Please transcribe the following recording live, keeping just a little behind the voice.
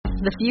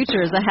The future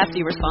is a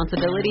hefty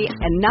responsibility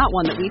and not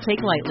one that we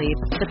take lightly.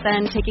 But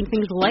then taking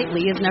things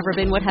lightly has never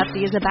been what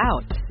Hefty is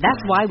about.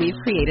 That's why we've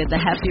created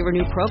the Hefty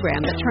Renew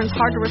program that turns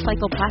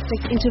hard-to-recycle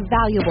plastics into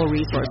valuable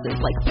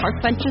resources like park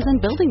benches and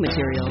building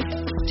materials.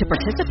 To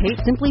participate,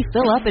 simply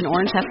fill up an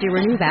orange Hefty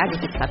Renew bag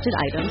with accepted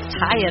items,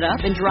 tie it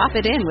up, and drop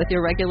it in with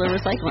your regular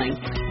recycling.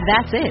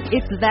 That's it.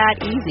 It's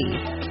that easy.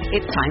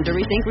 It's time to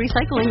rethink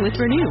recycling with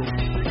Renew.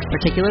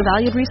 Particular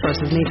valued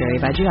resources may vary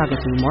by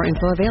geography. More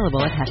info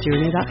available at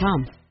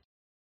heftyrenew.com.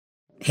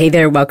 Hey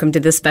there, welcome to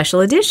this special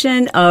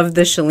edition of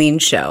The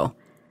Chalene Show.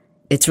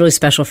 It's really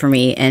special for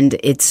me, and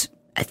it's,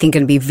 I think,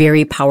 going to be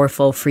very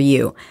powerful for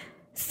you.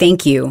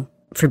 Thank you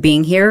for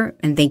being here,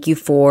 and thank you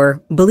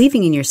for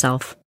believing in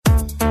yourself.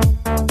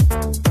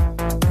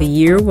 The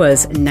year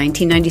was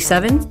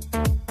 1997.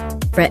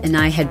 Brett and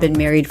I had been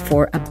married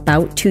for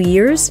about 2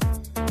 years.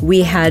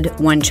 We had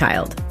one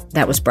child.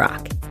 That was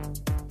Brock.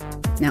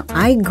 Now,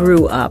 I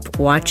grew up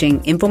watching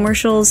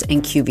infomercials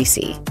and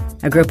QVC.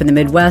 I grew up in the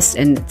Midwest,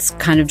 and it's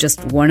kind of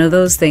just one of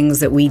those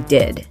things that we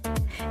did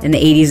in the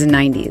 80s and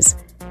 90s.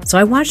 So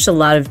I watched a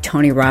lot of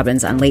Tony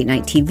Robbins on late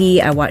night TV.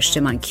 I watched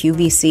him on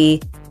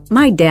QVC.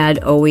 My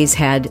dad always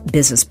had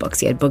business books.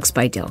 He had books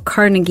by Dale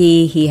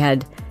Carnegie. He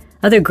had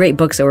other great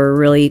books that were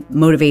really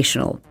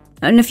motivational,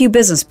 and a few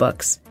business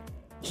books.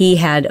 He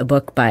had a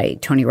book by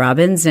Tony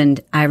Robbins,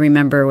 and I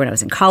remember when I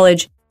was in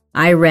college,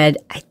 I read,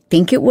 I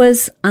think it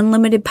was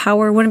Unlimited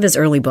Power, one of his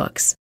early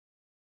books.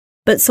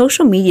 But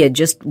social media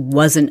just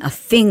wasn't a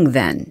thing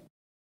then.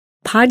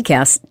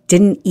 Podcasts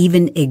didn't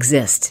even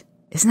exist.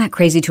 Isn't that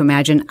crazy to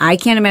imagine? I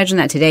can't imagine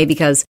that today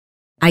because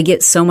I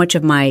get so much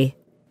of my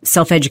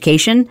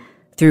self-education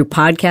through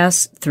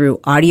podcasts, through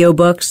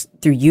audiobooks,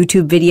 through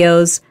YouTube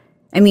videos.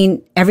 I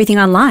mean, everything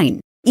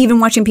online, even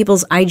watching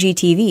people's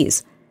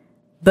IGTVs.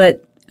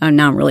 But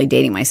now I'm really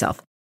dating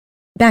myself.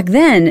 Back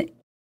then,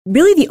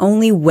 really the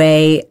only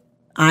way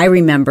I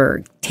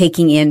remember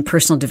taking in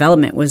personal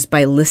development was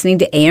by listening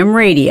to AM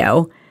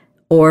radio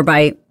or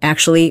by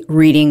actually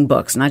reading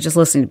books, not just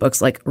listening to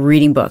books, like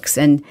reading books.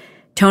 And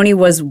Tony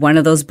was one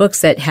of those books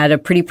that had a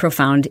pretty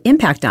profound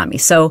impact on me.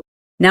 So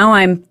now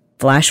I'm,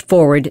 flash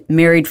forward,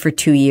 married for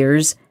 2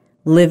 years,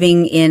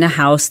 living in a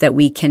house that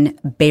we can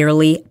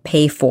barely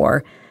pay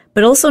for,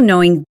 but also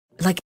knowing,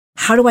 like,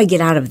 how do I get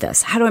out of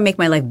this? How do I make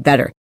my life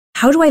better?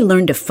 How do I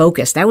learn to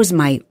focus? That was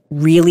my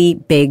really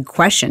big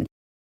question.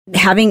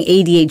 Having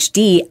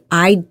ADHD,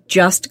 I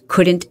just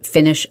couldn't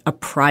finish a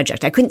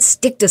project. I couldn't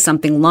stick to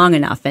something long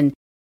enough. And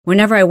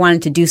whenever I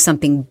wanted to do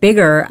something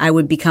bigger, I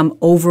would become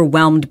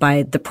overwhelmed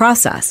by the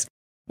process.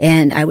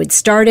 And I would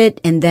start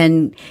it and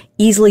then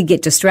easily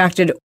get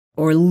distracted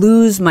or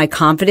lose my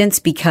confidence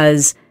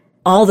because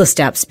all the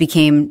steps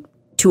became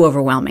too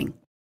overwhelming.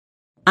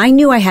 I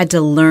knew I had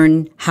to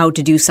learn how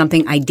to do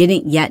something I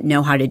didn't yet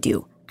know how to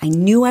do. I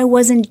knew I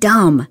wasn't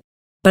dumb,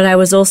 but I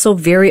was also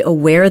very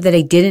aware that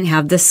I didn't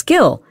have the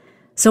skill.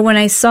 So when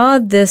I saw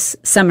this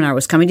seminar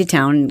was coming to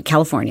town in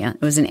California,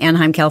 it was in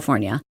Anaheim,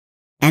 California,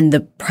 and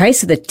the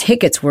price of the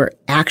tickets were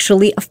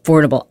actually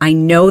affordable. I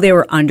know they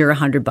were under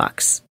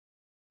 $100.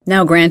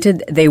 Now,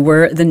 granted, they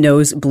were the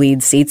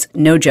nosebleed seats.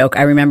 No joke.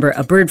 I remember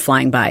a bird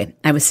flying by.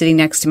 I was sitting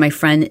next to my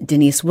friend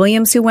Denise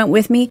Williams, who went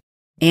with me,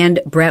 and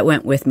Brett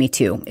went with me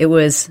too. It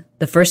was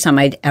the first time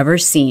I'd ever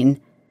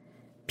seen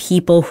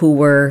people who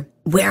were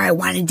where I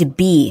wanted to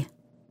be,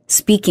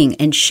 speaking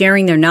and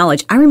sharing their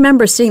knowledge. I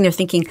remember sitting there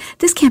thinking,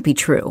 this can't be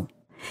true.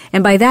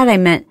 And by that I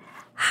meant,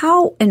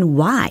 how and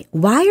why?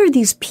 Why are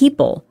these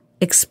people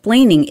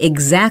explaining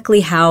exactly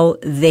how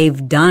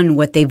they've done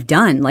what they've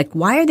done? Like,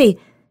 why are they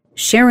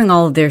sharing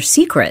all of their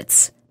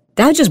secrets?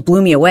 That just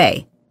blew me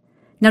away.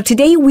 Now,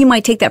 today we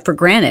might take that for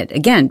granted,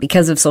 again,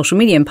 because of social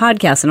media and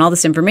podcasts and all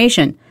this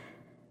information.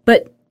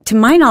 But to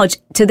my knowledge,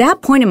 to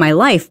that point in my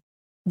life,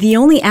 the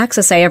only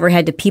access I ever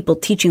had to people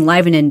teaching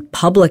live and in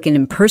public and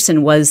in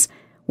person was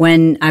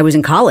when I was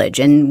in college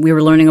and we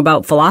were learning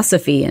about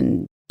philosophy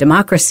and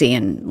democracy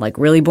and like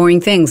really boring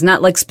things,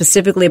 not like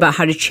specifically about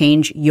how to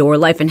change your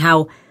life and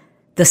how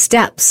the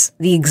steps,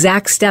 the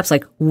exact steps,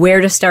 like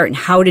where to start and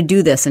how to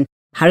do this and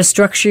how to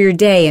structure your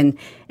day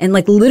and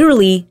like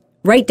literally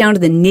right down to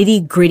the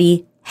nitty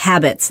gritty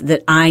habits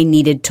that I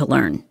needed to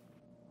learn.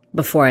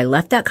 Before I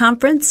left that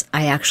conference,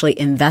 I actually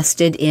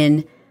invested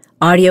in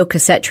audio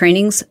cassette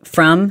trainings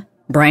from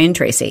Brian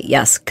Tracy.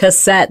 Yes,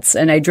 cassettes.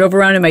 And I drove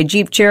around in my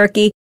Jeep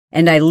Cherokee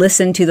and I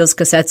listened to those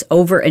cassettes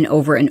over and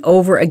over and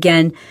over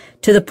again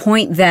to the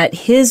point that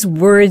his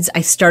words,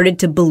 I started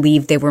to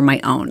believe they were my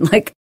own.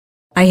 Like,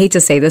 I hate to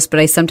say this,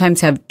 but I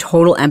sometimes have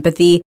total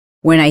empathy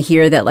when I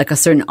hear that like a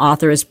certain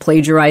author has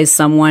plagiarized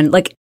someone.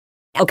 Like,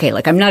 okay,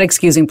 like I'm not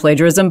excusing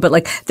plagiarism, but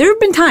like there have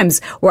been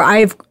times where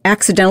I've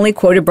accidentally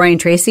quoted Brian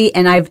Tracy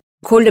and I've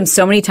quoted him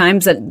so many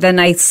times that then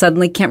I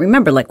suddenly can't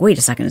remember. Like, wait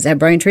a second, is that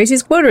Brian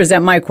Tracy's quote or is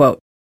that my quote?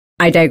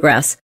 I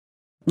digress.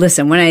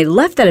 Listen, when I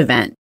left that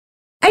event,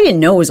 I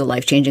didn't know it was a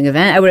life-changing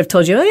event. I would have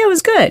told you, oh yeah, it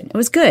was good. It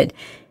was good.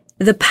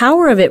 The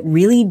power of it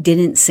really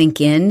didn't sink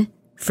in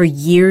for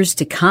years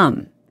to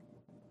come.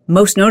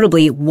 Most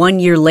notably, 1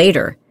 year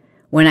later,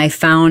 when I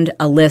found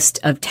a list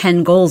of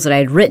 10 goals that I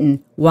had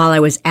written while I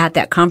was at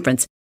that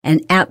conference.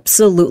 And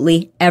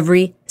absolutely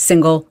every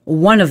single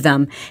one of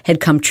them had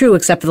come true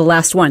except for the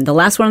last one. The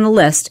last one on the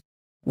list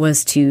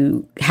was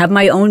to have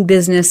my own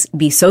business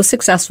be so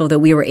successful that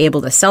we were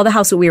able to sell the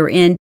house that we were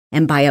in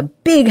and buy a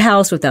big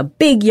house with a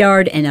big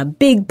yard and a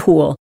big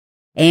pool.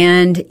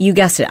 And you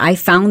guessed it, I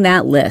found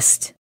that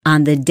list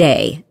on the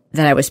day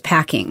that I was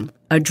packing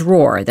a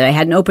drawer that I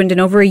hadn't opened in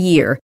over a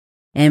year.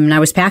 And I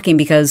was packing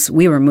because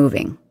we were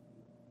moving.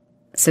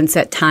 Since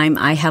that time,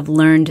 I have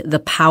learned the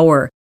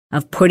power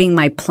of putting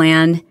my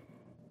plan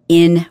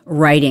in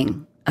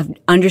writing, of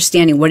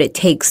understanding what it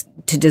takes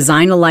to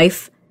design a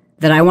life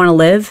that I want to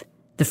live,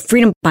 the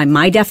freedom by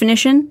my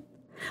definition,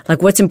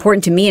 like what's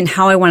important to me and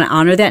how I want to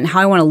honor that and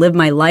how I want to live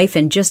my life.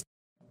 And just,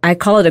 I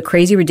call it a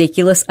crazy,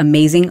 ridiculous,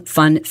 amazing,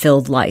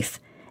 fun-filled life.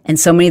 And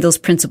so many of those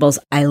principles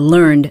I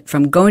learned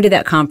from going to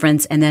that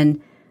conference and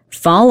then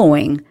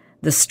following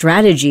the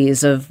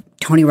strategies of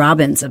Tony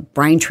Robbins, of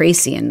Brian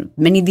Tracy, and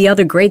many of the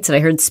other greats that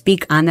I heard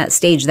speak on that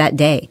stage that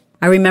day.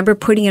 I remember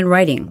putting in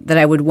writing that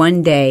I would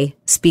one day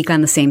speak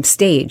on the same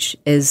stage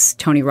as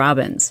Tony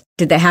Robbins.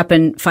 Did that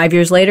happen 5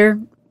 years later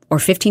or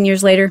 15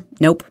 years later?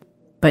 Nope.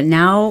 But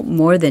now,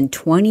 more than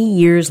 20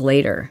 years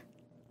later,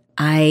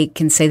 I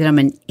can say that I'm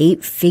an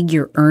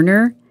 8-figure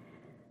earner,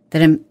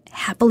 that I'm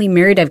happily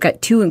married. I've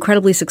got 2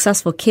 incredibly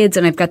successful kids,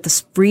 and I've got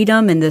this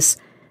freedom and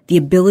the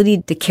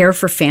ability to care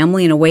for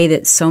family in a way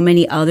that so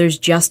many others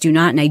just do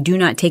not. And I do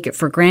not take it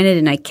for granted.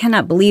 And I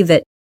cannot believe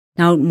that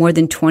now, more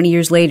than 20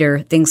 years later,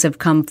 things have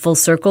come full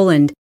circle.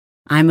 And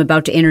I'm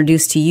about to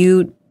introduce to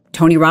you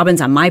Tony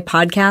Robbins on my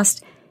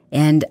podcast.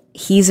 And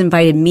he's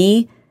invited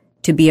me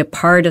to be a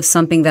part of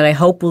something that I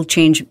hope will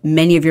change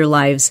many of your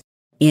lives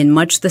in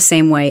much the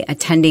same way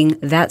attending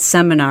that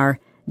seminar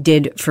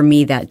did for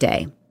me that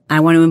day. I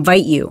want to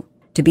invite you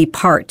to be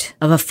part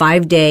of a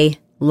 5-day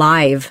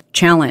live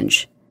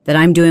challenge that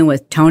I'm doing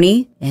with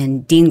Tony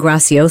and Dean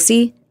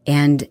Graziosi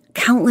and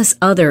countless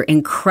other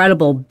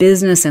incredible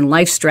business and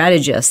life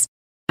strategists.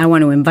 I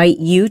want to invite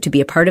you to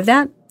be a part of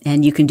that,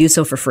 and you can do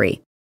so for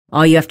free.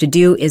 All you have to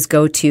do is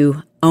go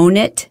to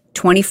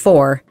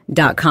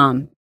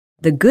ownit24.com.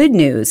 The good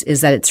news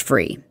is that it's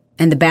free,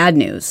 and the bad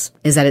news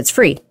is that it's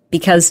free,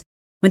 because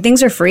when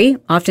things are free,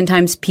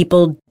 oftentimes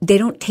people, they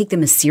don't take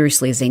them as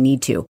seriously as they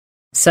need to.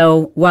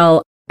 So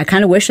while I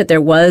kind of wish that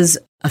there was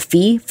a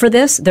fee for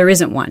this, there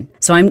isn't one.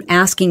 So I'm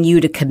asking you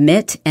to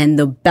commit, and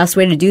the best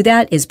way to do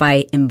that is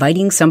by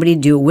inviting somebody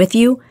to do it with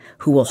you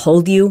who will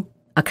hold you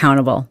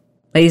accountable.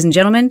 Ladies and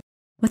gentlemen,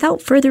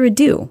 without further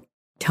ado,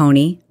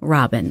 Tony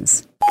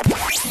Robbins.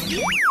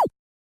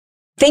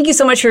 Thank you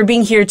so much for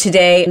being here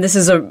today. This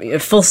is a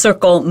full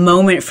circle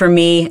moment for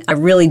me. I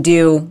really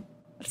do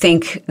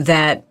think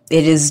that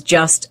it is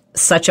just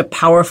such a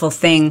powerful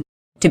thing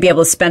to be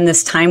able to spend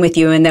this time with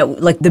you, and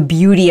that, like, the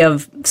beauty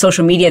of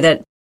social media,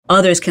 that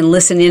others can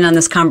listen in on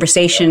this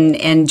conversation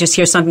and just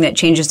hear something that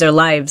changes their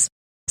lives.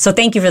 So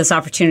thank you for this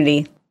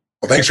opportunity.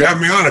 Well, thanks for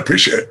having me on. I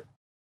appreciate it.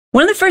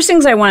 One of the first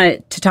things I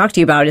wanted to talk to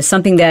you about is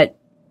something that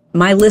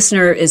my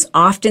listener is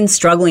often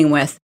struggling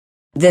with,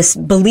 this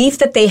belief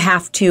that they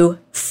have to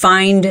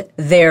find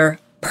their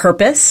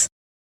purpose.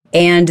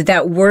 And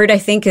that word, I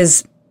think,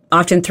 is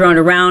often thrown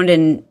around,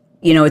 and,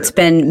 you know, it's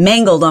been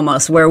mangled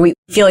almost, where we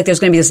feel like there's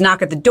going to be this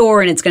knock at the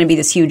door and it's going to be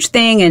this huge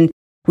thing. And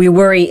we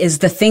worry, is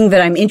the thing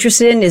that I'm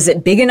interested in, is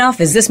it big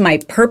enough? Is this my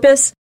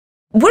purpose?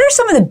 What are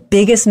some of the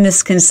biggest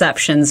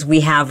misconceptions we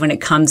have when it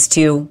comes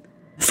to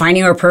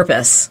finding our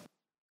purpose?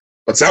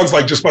 It sounds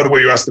like, just by the way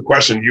you asked the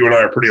question, you and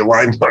I are pretty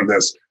aligned on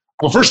this.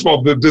 Well, first of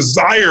all, the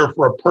desire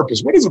for a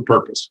purpose. What is a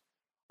purpose?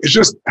 It's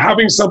just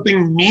having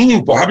something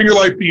meaningful, having your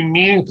life be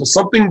meaningful,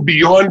 something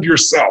beyond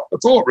yourself.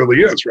 That's all it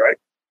really is, right?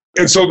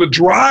 And so the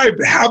drive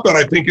to have that,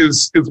 I think,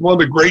 is one of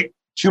the great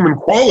human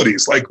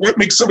qualities. Like, what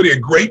makes somebody a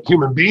great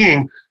human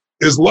being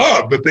is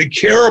love, that they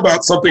care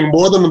about something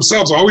more than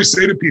themselves. I always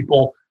say to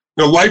people,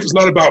 you know, life is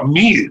not about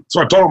me.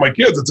 So I tell my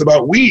kids, it's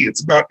about we.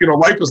 It's about, you know,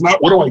 life is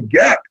not what do I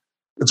get?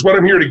 It's what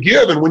I'm here to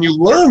give. And when you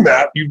learn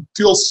that, you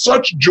feel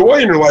such joy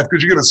in your life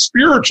because you get a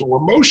spiritual,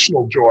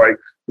 emotional joy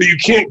that you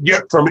can't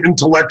get from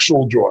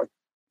intellectual joy.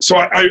 So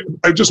I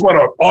just want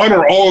to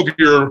honor all of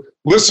your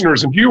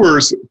listeners and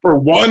viewers for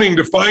wanting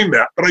to find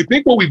that. But I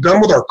think what we've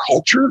done with our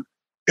culture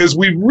is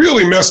we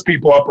really mess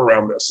people up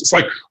around this. It's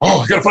like,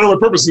 oh, I got to find my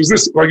purpose. Is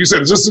this, like you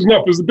said, is this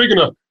enough? Is it big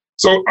enough?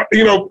 So,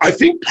 you know, I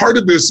think part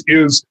of this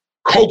is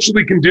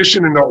culturally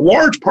conditioned, and a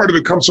large part of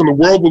it comes from the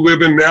world we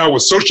live in now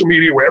with social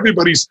media, where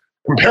everybody's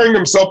comparing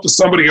themselves to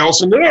somebody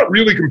else, and they're not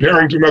really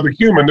comparing to another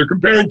human. They're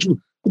comparing to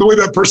the way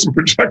that person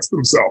projects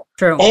themselves.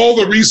 True. All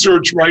the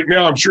research right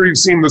now, I'm sure you've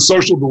seen The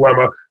Social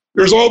Dilemma.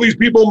 There's all these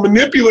people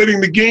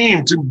manipulating the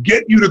game to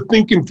get you to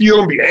think and feel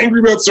and be angry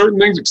about certain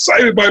things,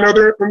 excited by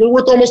another, and they're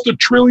worth almost $1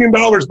 trillion by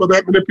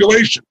that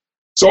manipulation.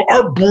 So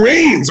our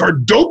brains, our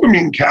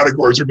dopamine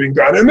categories are being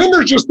done. And then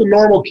there's just the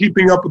normal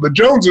keeping up with the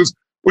Joneses,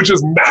 which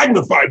is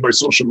magnified by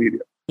social media.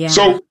 Yeah.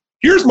 So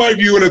here's my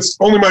view, and it's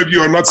only my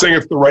view. I'm not saying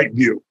it's the right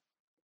view.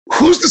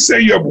 Who's to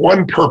say you have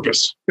one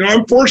purpose? You know,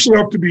 I'm fortunate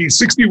enough to be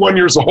 61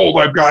 years old.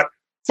 I've got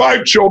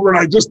 5 children.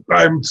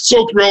 I'm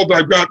so thrilled.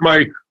 I've got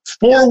my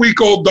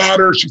 4-week-old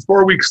daughter. She's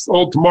 4 weeks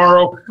old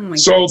tomorrow.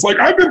 So it's like,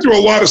 I've been through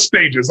a lot of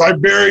stages.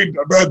 I've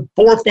had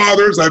 4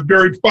 fathers. I've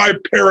buried 5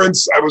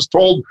 parents. I was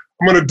told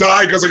I'm going to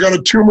die because I got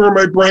a tumor in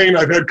my brain.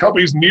 I've had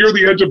companies near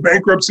the edge of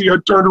bankruptcy. I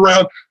turned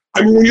around.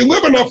 I mean, when you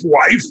live enough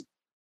life,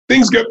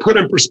 things get put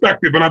in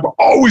perspective, and I've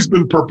always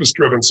been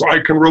purpose-driven, so I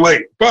can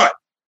relate. But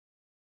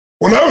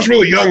when I was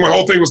really young, my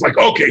whole thing was like,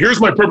 okay,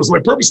 here's my purpose. My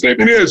purpose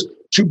statement is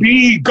to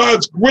be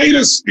God's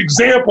greatest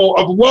example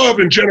of love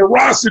and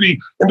generosity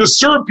and to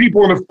serve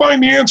people and to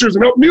find the answers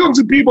and help millions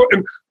of people.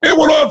 And it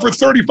went on for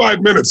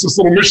 35 minutes, this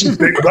little mission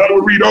statement that I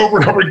would read over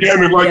and over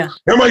again. And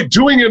am I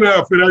doing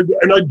enough?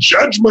 And I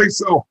judge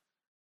myself.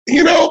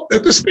 You know,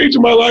 at this stage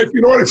of my life,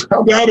 you know what I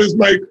found out is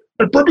my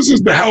purpose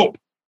is to help.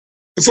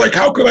 It's like,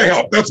 how can I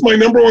help? That's my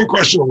number one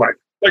question in life.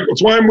 Like,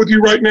 it's why I'm with you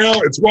right now.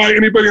 It's why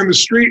anybody on the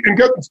street. And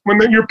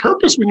when you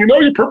know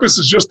your purpose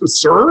is just to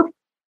serve,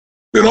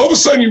 then all of a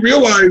sudden you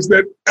realize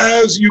that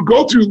as you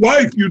go through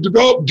life, you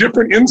develop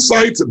different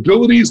insights,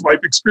 abilities, life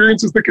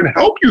experiences that can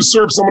help you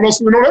serve someone else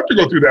so they don't have to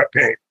go through that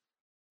pain.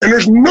 And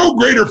there's no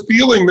greater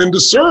feeling than to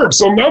serve.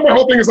 So now my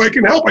whole thing is I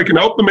can help. I can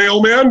help the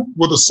mailman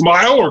with a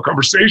smile or a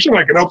conversation.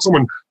 I can help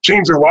someone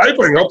change their life.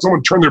 I can help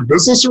someone turn their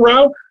business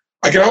around.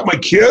 I can help my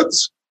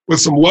kids with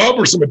some love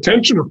or some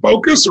attention or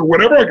focus or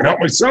whatever. I can help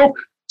myself.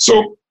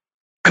 So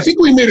I think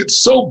we made it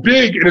so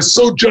big and it's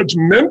so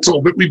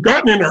judgmental that we've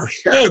gotten in our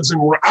heads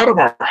and we're out of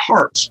our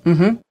hearts.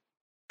 Mm-hmm.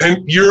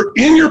 And you're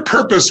in your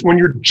purpose when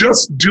you're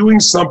just doing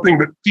something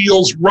that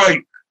feels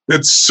right,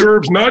 that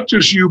serves not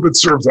just you, but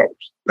serves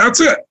others.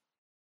 That's it.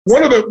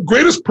 One of the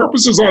greatest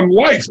purposes on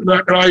life, and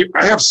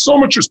I have so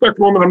much respect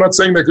for women. I'm not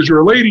saying that because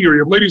you're a lady or you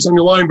have ladies on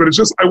your line, but it's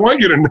just, I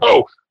want you to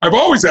know, I've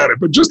always had it,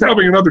 but just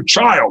having another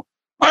child,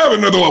 I have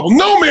another level.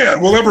 No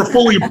man will ever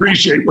fully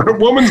appreciate what a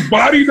woman's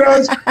body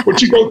does, what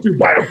she goes through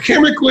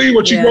biochemically,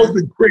 what she goes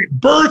through great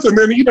birth, and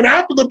then even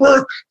after the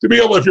birth, to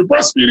be able, if you're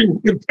breastfeeding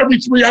every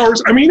 3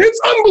 hours, I mean, it's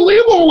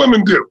unbelievable what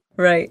women do.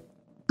 Right.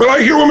 But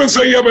I hear women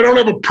say, yeah, but I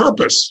don't have a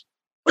purpose.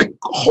 Like,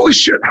 holy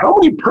shit, how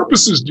many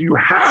purposes do you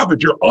have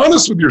if you're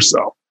honest with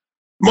yourself?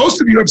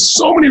 Most of you have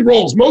so many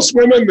roles. Most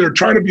women, they're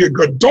trying to be a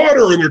good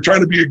daughter, and they're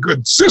trying to be a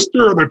good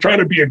sister, and they're trying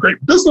to be a great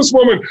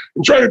businesswoman,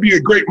 and trying to be a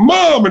great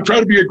mom, and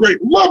trying to be a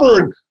great lover.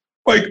 And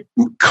like,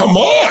 come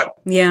on.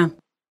 Yeah.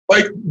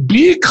 Like,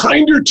 be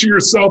kinder to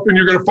yourself, and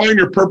you're going to find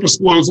your purpose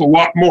flows a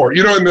lot more.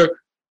 You know,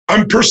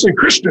 I'm personally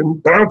Christian,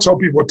 but I don't tell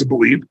people what to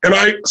believe. And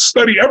I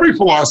study every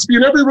philosophy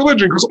and every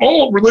religion, because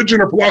all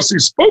religion or philosophy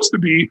is supposed to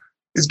be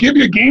is give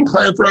you a game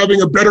plan for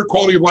having a better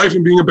quality of life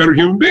and being a better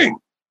human being.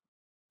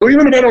 So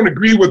even if I don't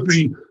agree with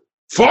the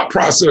thought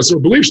process or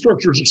belief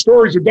structures or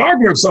stories or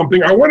dogma of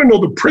something, I want to know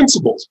the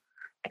principles.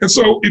 And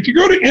so if you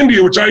go to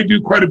India, which I do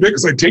quite a bit,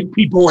 because I take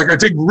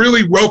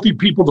really wealthy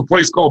people to a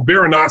place called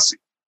Varanasi.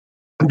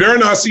 And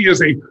Varanasi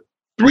is a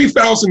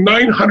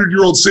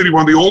 3,900-year-old city,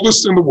 one of the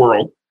oldest in the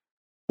world.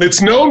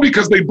 It's known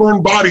because they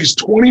burn bodies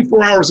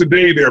 24 hours a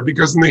day there,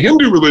 because in the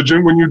Hindu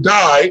religion, when you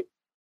die,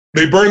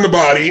 they burn the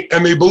body,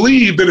 and they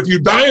believe that if you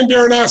die in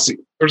Varanasi,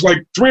 there's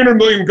like 300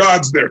 million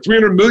gods there,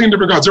 300 million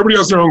different gods. Everybody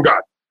has their own God.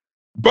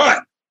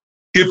 But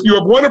if you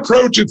have one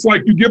approach, it's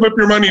like you give up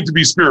your money to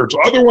be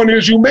spiritual. Other one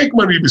is you make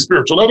money to be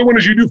spiritual. Other one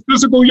is you do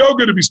physical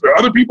yoga to be spiritual.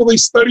 Other people, they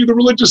study the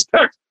religious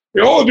text.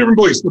 They all have different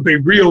beliefs, but they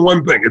agree on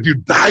one thing. If you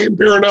die in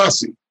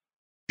Varanasi,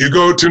 you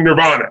go to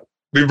nirvana,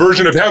 the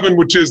version of heaven,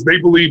 which is they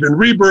believe in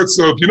rebirth.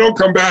 So if you don't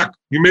come back,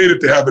 you made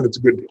it to heaven. It's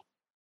a good deal.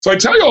 So I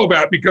tell you all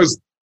that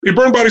because they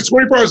burn bodies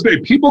 24 hours a day.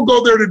 People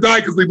go there to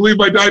die because they believe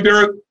if I die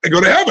there, I go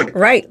to heaven.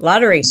 Right,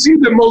 lottery. You see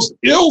the most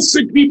ill,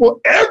 sick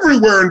people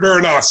everywhere in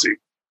Varanasi.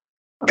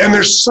 And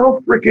they're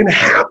so freaking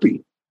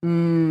happy.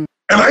 And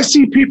I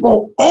see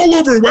people all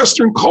over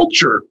Western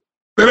culture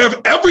that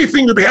have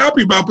everything to be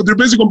happy about, but they're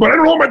busy going, but I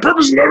don't know what my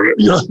purpose is. You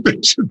know,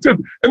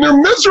 and they're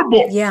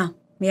miserable. Yeah,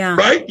 yeah.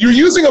 Right? You're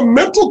using a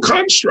mental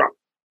construct.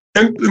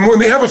 And when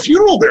they have a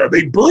funeral there,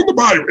 they burn the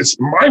body. It's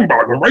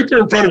mind-boggling. Right there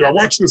in front of you. I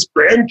watch this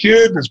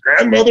grandkid and his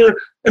grandmother,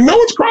 and no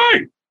one's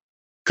crying.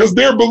 Because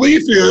their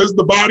belief is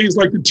the body is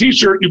like the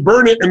t-shirt, you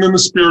burn it, and then the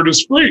spirit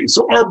is free.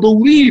 So our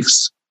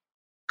beliefs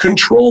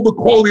control the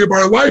quality of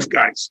our life,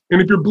 guys.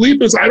 And if your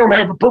belief is, I don't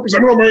have a purpose, I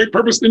don't have my right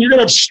purpose, then you're going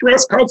to have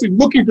stress constantly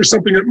looking for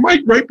something that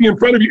might right be in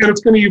front of you, and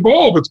it's going to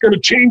evolve. It's going to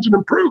change and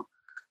improve.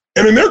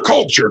 And in their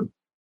culture,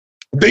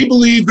 they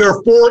believe there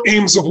are 4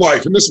 aims of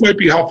life. And this might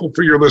be helpful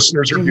for your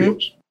listeners or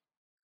viewers.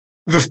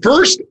 The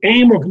first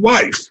aim of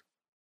life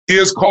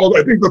is called,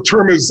 I think the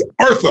term is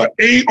Artha,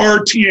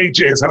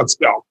 A-R-T-H-A is how it's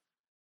spelled.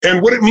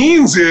 And what it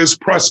means is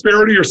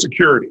prosperity or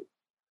security.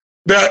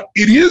 That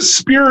it is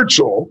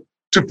spiritual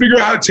to figure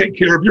out how to take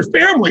care of your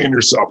family and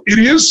yourself. It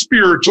is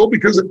spiritual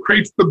because it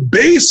creates the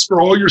base for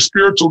all your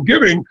spiritual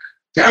giving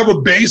to have a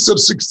base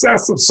of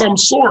success of some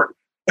sort.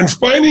 And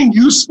finding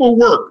useful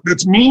work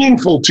that's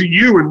meaningful to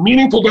you and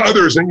meaningful to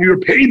others and you're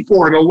paid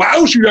for and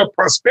allows you to have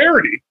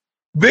prosperity,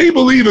 they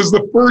believe is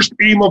the first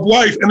aim of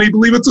life. And they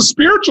believe it's a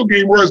spiritual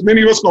game, whereas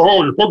many of us go,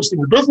 oh, you're focused on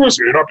your business,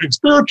 you're not being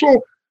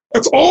spiritual.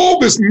 That's all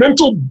this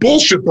mental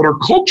bullshit that our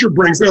culture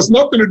brings that has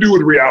nothing to do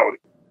with reality.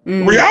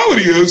 The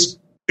reality is,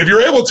 if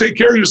you're able to take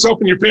care of yourself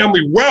and your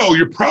family well,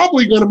 you're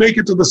probably going to make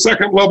it to the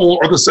second level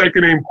or the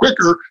second aim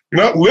quicker.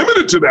 You're not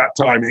limited to that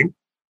timing.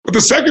 But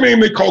the second aim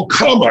they call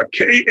Kama,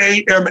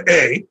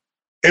 K-A-M-A,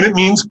 and it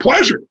means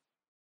pleasure.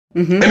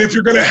 And if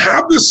you're going to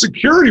have this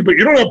security, but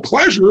you don't have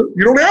pleasure,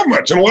 you don't have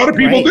much. And a lot of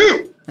people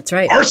do. That's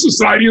right. Our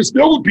society is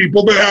filled with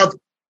people that have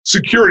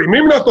security.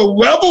 Maybe not the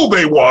level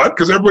they want,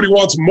 because everybody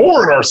wants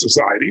more in our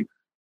society,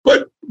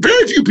 but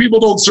very few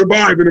people don't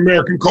survive in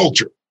American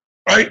culture,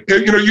 right?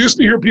 You know, you used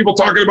to hear people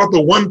talking about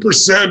the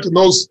 1% and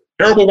those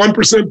terrible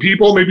 1%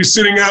 people maybe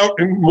sitting out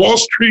in Wall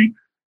Street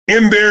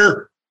in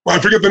their, well, I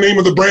forget the name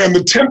of the brand,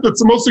 the tent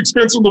that's the most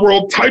expensive in the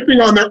world, typing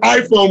on their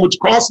iPhone, which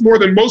costs more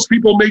than most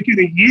people make in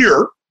a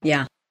year.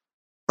 Yeah.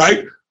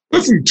 Right?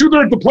 Listen,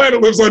 2/3 of the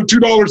planet lives on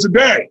 $2 a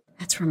day.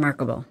 That's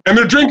remarkable. And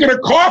they're drinking a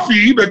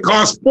coffee that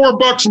costs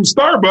 $4 from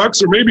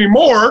Starbucks or maybe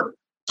more,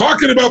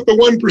 talking about the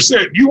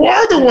 1%. You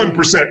are the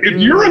 1%. If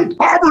you're in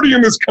poverty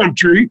in this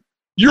country,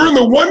 you're in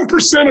the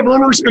 1% of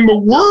earners in the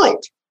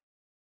world.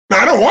 Now,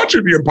 I don't want you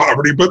to be in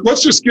poverty, but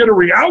let's just get a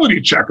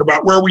reality check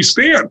about where we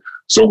stand.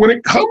 So when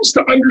it comes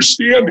to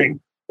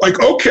understanding,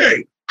 like,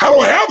 okay, how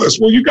do I have this?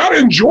 Well, you got to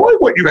enjoy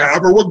what you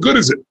have, or what good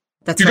is it?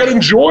 You got to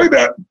enjoy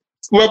that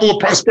level of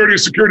prosperity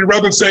and security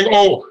rather than saying,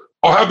 oh,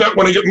 I'll have that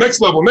when I get next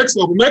level, next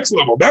level, next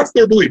level. That's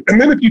their belief. And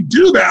then if you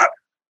do that,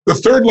 the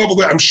third level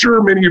that I'm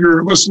sure many of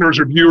your listeners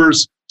or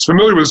viewers is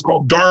familiar with is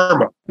called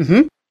Dharma.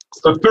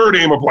 It's the third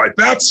aim of life.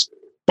 That's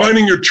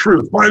finding your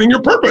truth, finding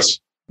your purpose.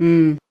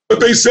 But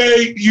they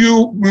say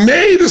you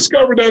may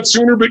discover that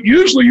sooner, but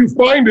usually you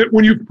find it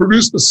when you've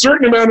produced a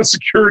certain amount of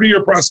security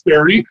or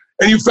prosperity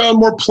and you found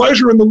more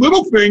pleasure in the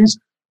little things,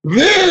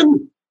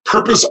 then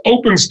purpose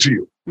opens to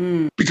you.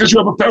 Because you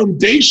have a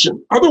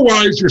foundation.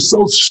 Otherwise, you're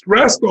so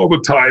stressed all the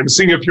time,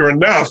 seeing if you're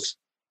enough,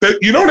 that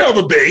you don't have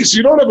a base.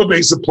 You don't have a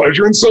base of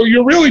pleasure. And so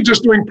you're really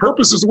just doing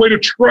purpose as a way to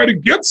try to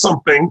get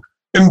something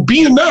and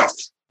be enough.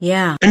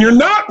 Yeah. And you're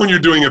not when you're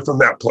doing it from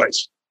that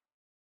place.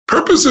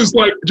 Purpose is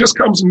like, just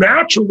comes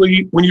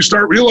naturally when you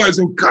start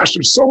realizing, gosh,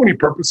 there's so many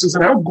purposes.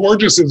 And how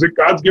gorgeous is it?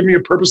 God's given me a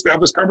purpose to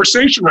have this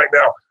conversation right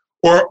now.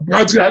 Or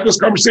God's going to have this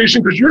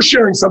conversation because you're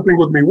sharing something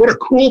with me. What a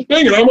cool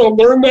thing. And I'm going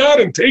to learn that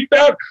and take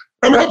that.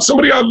 I'm going to help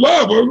somebody I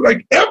love.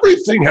 Like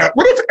everything had,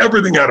 what if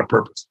everything had a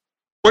purpose?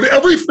 What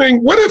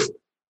if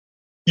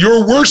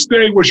your worst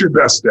day was your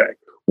best day?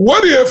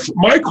 What if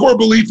my core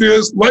belief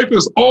is life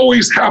is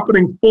always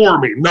happening for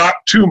me, not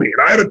to me?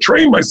 And I had to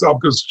train myself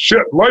because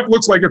shit, life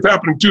looks like it's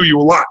happening to you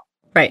a lot.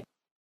 Right.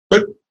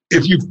 But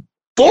if you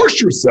force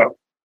yourself,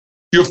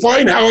 you'll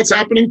find how it's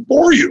happening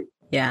for you.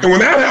 Yeah. And when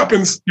that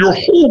happens, your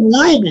whole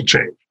world will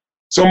change.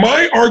 So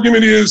my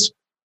argument is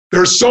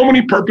there are so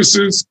many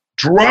purposes.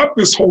 Drop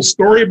this whole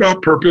story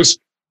about purpose.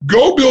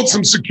 Go build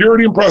some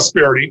security and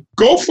prosperity.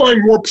 Go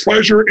find more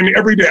pleasure in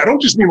every day. I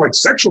don't just mean like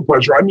sexual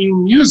pleasure. I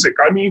mean music.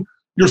 I mean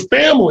your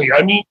family.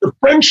 I mean your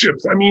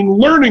friendships. I mean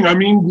learning. I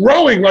mean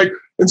growing. Like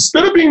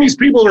instead of being these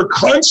people that are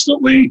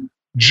constantly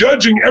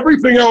judging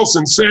everything else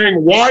and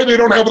saying why they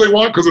don't have what they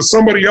want because of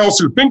somebody else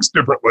who thinks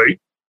differently,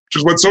 which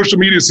is what social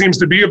media seems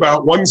to be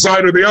about, one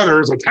side or the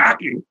other is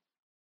attacking.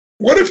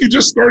 What if you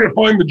just started to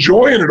find the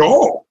joy in it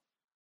all?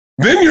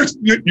 Then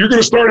you're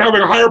going to start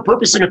having a higher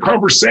purpose in a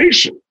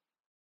conversation.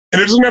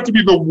 And it doesn't have to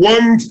be the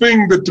one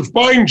thing that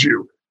defines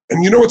you.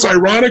 And you know what's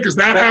ironic as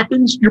that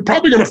happens? You're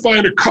probably going to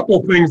find a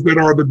couple things that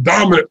are the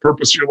dominant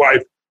purpose of your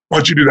life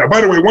once you do that.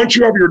 By the way, once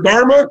you have your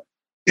Dharma,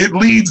 it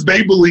leads,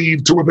 they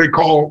believe, to what they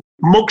call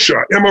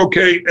moksha,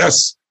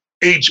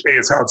 M-O-K-S-H-A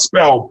is how it's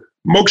spelled,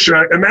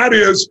 moksha, and that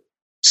is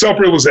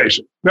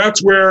self-realization.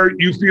 That's where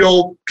you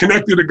feel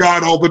connected to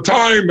God all the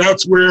time.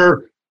 That's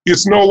where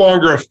it's no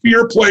longer a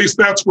fear place.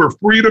 That's where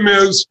freedom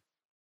is.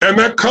 And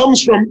that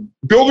comes from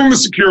building the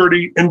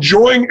security,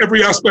 enjoying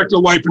every aspect of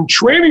life, and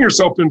training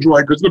yourself to enjoy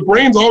it, because the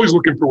brain's always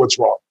looking for what's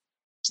wrong.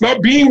 It's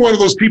not being one of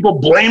those people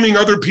blaming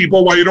other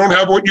people why you don't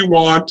have what you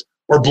want,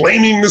 or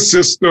blaming the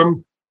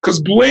system,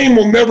 because blame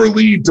will never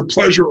lead to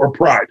pleasure or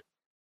pride.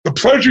 The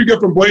pleasure you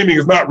get from blaming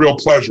is not real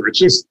pleasure. It's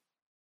just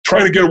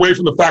trying to get away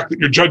from the fact that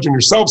you're judging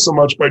yourself so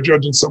much by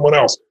judging someone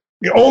else.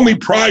 The only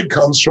pride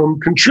comes from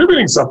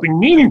contributing something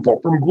meaningful,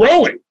 from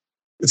growing.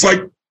 It's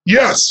like,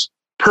 yes,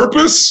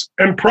 purpose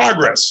and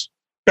progress.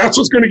 That's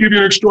what's going to give you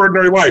an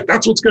extraordinary life.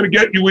 That's what's going to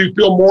get you where you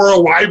feel more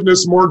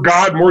aliveness, more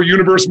God, more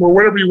universe, more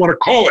whatever you want to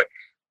call it.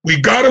 We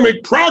got to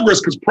make progress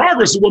because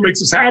progress is what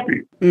makes us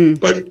happy.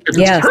 But if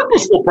it's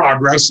purposeful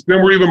progress,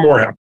 then we're even more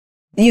happy.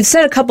 You've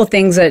said a couple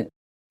things that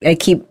I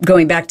keep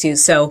going back to.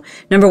 So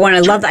number one, I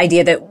love the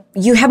idea that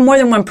you have more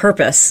than one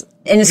purpose.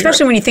 And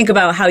especially when you think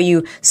about how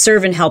you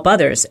serve and help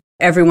others,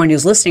 everyone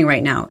who's listening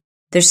right now,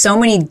 there's so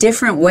many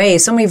different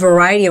ways, so many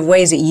variety of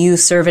ways that you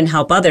serve and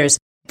help others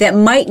that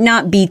might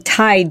not be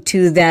tied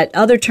to that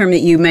other term that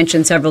you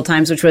mentioned several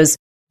times, which was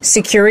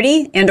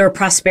security and or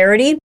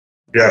prosperity.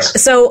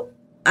 Yes. So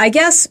I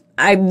guess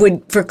I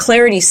would, for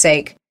clarity's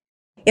sake,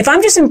 if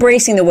I'm just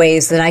embracing the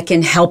ways that I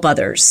can help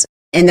others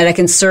and that I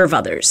can serve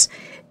others,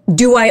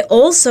 do I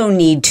also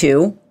need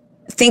to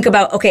think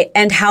about, okay,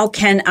 and how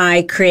can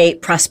I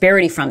create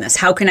prosperity from this?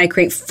 How can I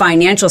create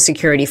financial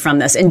security from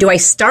this? And do I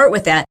start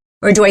with that?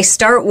 Or do I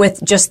start with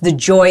just the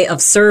joy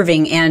of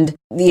serving and,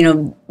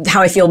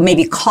 how I feel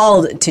maybe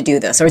called to do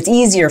this, or it's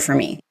easier for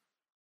me?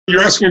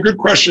 You're asking a good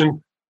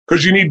question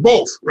because you need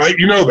both, right?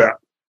 You know that.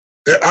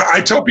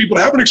 I tell people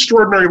to have an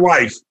extraordinary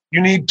life,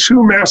 you need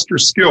two master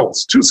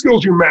skills, two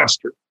skills you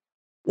master.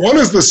 One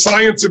is the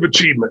science of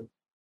achievement.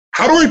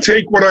 How do I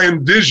take what I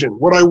envision,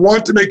 what I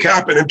want to make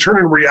happen and turn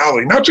in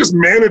reality? Not just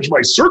manage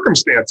my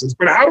circumstances,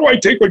 but how do I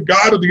take what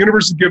God or the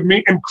universe has given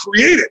me and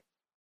create it?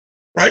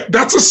 Right?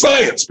 That's a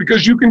science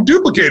because you can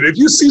duplicate it. If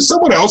you see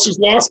someone else who's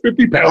lost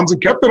 50 pounds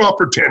and kept it off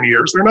for 10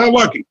 years, they're not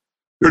lucky.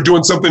 They're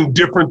doing something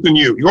different than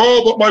you.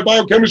 Oh, but my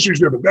biochemistry is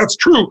different. That's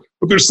true.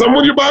 But there's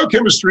someone in your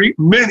biochemistry,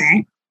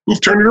 many, who've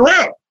turned it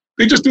around.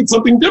 They just did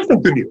something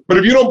different than you. But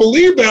if you don't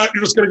believe that,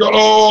 you're just going to go,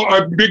 oh,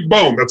 I'm big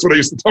bone. That's what I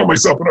used to tell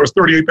myself when I was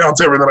 38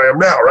 pounds heavier than I am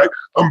now, right?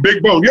 I'm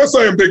big bone. Yes,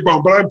 I am big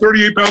bone, but I'm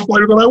 38 pounds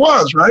lighter than I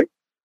was, right?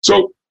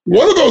 So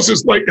one of those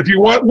is like, if you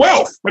want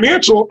wealth,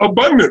 financial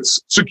abundance,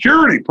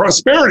 security,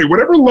 prosperity,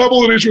 whatever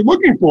level it is you're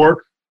looking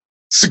for,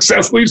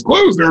 success leaves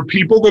clues. There are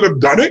people that have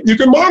done it. You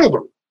can model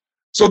them.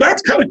 So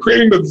that's kind of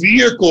creating the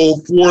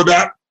vehicle for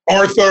that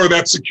Artha or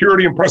that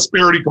security and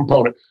prosperity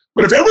component.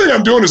 But if everything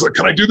I'm doing is like,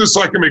 can I do this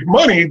so I can make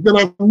money? Then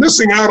I'm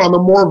missing out on the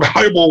more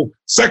valuable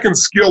second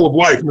skill of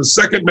life. And the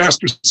second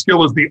master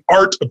skill is the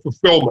art of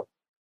fulfillment.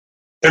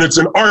 And it's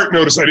an art.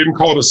 Notice I didn't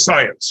call it a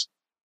science.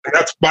 And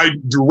that's by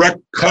direct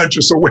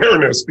conscious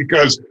awareness,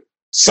 because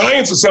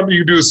science is something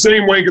you do the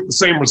same way and get the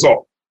same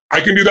result.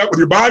 I can do that with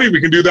your body.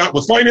 We can do that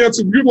with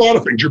finances. We do a lot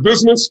of things. Your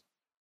business.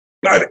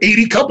 I have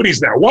 80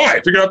 companies now. Why?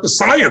 I figured out the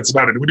science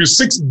about it. We do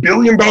 $6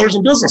 billion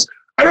in business.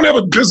 I don't have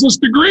a business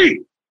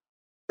degree,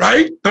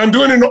 right? And I'm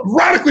doing it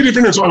radically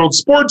different. So I own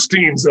sports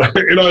teams, and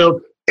I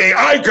own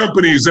AI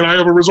companies, and I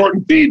have a resort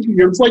in Fiji.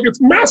 And it's like,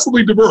 it's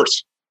massively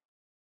diverse.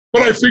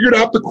 But I figured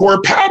out the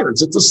core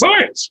patterns. It's a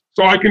science.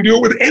 So I can do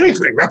it with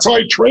anything. That's how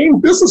I train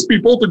business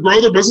people to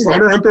grow their business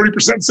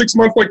 130% in 6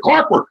 months like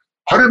clockwork.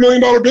 $100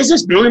 million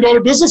business, $1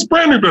 billion business,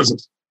 brand new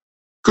business.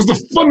 Because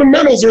the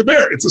fundamentals are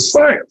there. It's a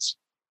science.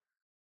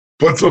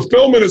 But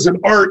fulfillment is an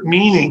art,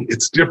 meaning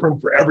it's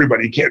different for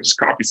everybody. You can't just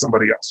copy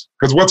somebody else.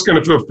 Because what's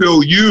going to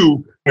fulfill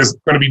you is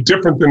going to be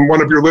different than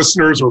one of your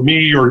listeners or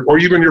me or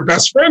even your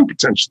best friend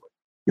potentially.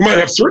 You might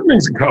have certain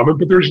things in common,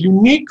 but there's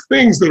unique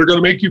things that are going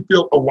to make you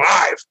feel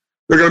alive.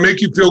 They're going to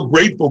make you feel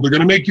grateful. They're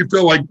going to make you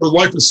feel like your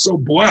life is so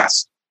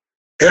blessed.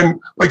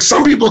 And like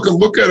some people can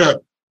look at an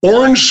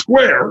orange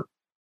square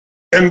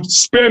and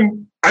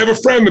spend, I have a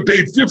friend that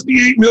paid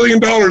 $58 million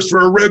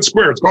for a red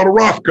square. It's called a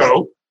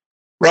Rothko,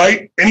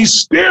 right? And he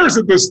stares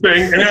at this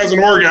thing and has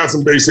an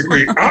orgasm,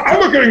 basically. I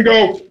look at it and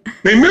go,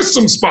 they missed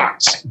some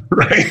spots,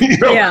 right?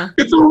 Yeah.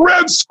 It's a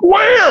red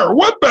square.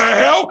 What the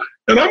hell?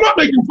 And I'm not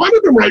making fun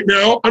of him right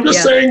now. I'm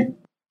just saying,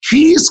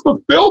 he's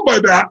fulfilled by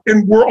that,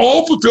 and we're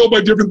all fulfilled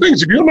by different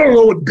things. If you don't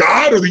know what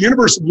God or the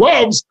universe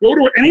loves, go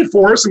to any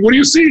forest, and what do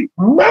you see?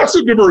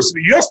 Massive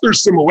diversity. Yes,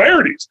 there's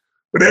similarities,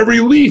 but every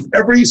leaf,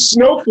 every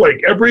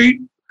snowflake,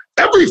 everything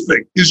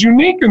is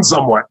unique in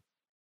some way.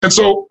 And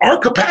so our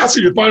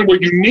capacity to find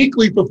what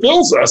uniquely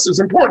fulfills us is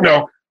important.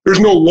 Now, there's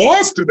no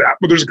laws to that,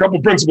 but there's a couple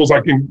of principles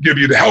I can give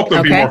you to help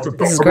them be more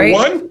fulfilled. Number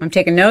one, I'm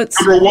taking notes.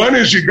 Number one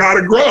is you got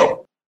to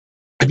grow.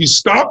 If you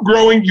stop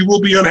growing, you will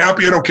be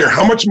unhappy. I don't care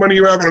how much money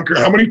you have. I don't care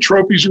how many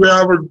trophies you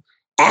have or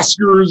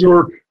Oscars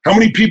or how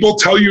many people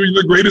tell you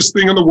you're the greatest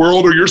thing in the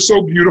world or you're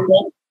so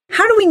beautiful.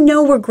 How do we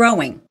know we're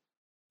growing?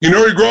 You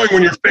know you're growing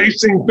when you're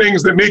facing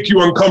things that make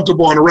you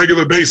uncomfortable on a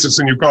regular basis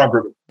and you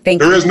conquer them.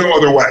 There is no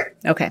other way.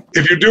 Okay.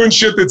 If you're doing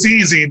shit that's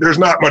easy, there's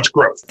not much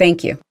growth.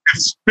 Thank you.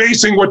 It's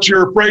facing what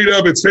you're afraid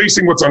of. It's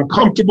facing what's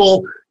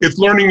uncomfortable. It's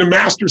learning to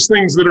master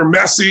things that are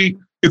messy.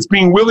 It's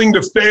being willing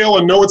to fail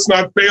and know it's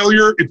not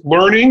failure. It's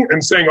learning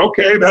and saying,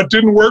 okay, that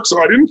didn't work,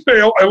 so I didn't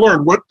fail. I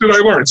learned. What did I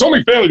learn? It's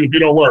only failure if you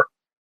don't learn.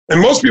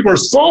 And most people are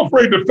so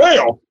afraid to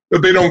fail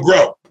that they don't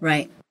grow.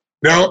 Right.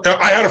 Now,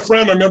 I had a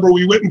friend, I remember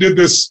we went and did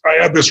this, I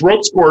had this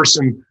ropes course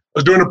and I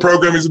was doing a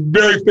program. He's a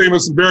very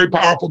famous and very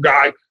powerful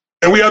guy.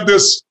 And we had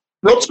this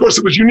ropes course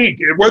that was unique.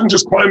 It wasn't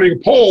just climbing a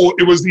pole.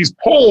 It was these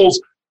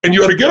poles and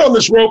you had to get on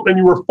this rope and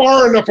you were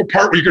far enough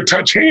apart where you could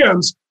touch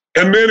hands.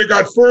 And then it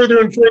got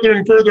further and further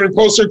and further and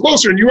closer and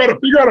closer. And you had to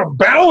figure out how to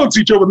balance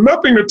each other with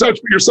nothing to touch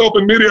but yourself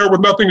in midair with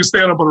nothing to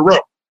stand up on a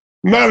rope.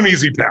 Not an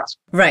easy task.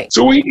 Right.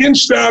 So we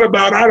inched out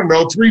about,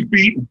 3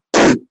 feet,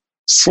 and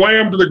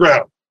slammed to the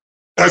ground.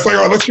 And I was like,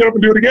 all right, let's get up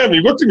and do it again. And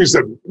he looked at me and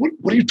said,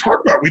 what are you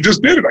talking about? We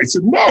just did it. I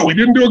said, no, we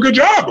didn't do a good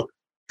job. He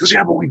goes,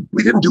 yeah, but we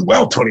didn't do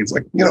well, Tony. It's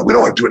like, we don't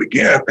want to do it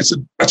again. I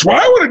said, that's why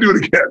I want to do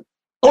it again.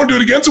 I want to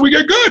do it again so we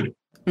get good.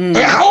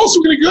 How else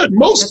are we going to get good?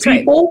 Most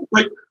people,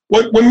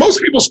 when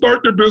most people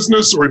start their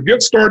business or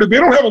get started, they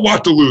don't have a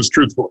lot to lose,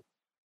 truthfully.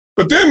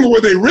 But then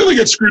where they really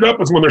get screwed up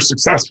is when they're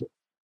successful.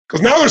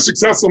 Because now they're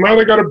successful. Now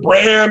they got a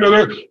brand and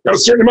they got a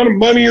certain amount of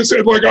money and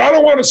say, like, I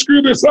don't want to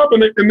screw this up.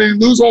 And they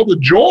lose all the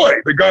joy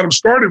that got them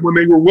started when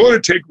they were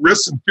willing to take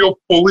risks and feel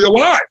fully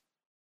alive.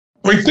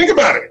 I mean, think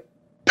about it.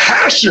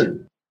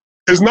 Passion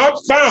is not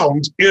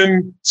found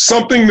in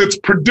something that's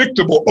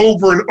predictable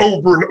over and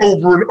over and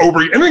over and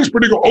over. Anything's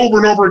predictable over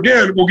and over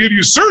again will give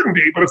you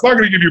certainty, but it's not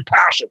going to give you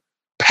passion.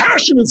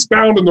 Passion is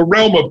found in the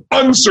realm of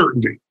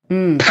uncertainty.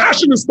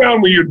 Passion is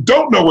found when you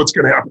don't know what's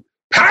going to happen.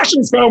 Passion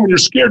is found when you're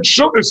scared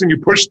shitless and you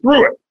push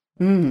through it.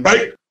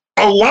 Right?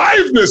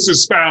 Aliveness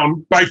is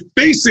found by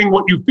facing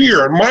what you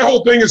fear. And my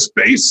whole thing is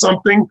face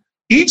something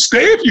each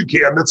day if you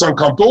can that's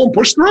uncomfortable and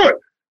push through it.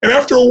 And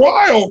after a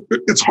while,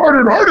 it's harder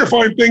and harder to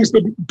find things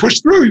to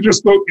push through.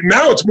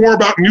 Now it's more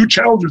about new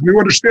challenges, new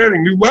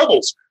understanding, new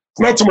levels. It's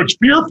not so much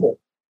fearful,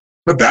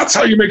 but that's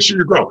how you make sure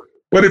you grow.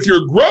 But if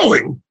you're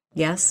growing,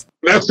 yes,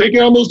 that's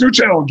taking on those new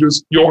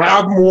challenges, you'll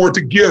have more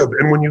to give.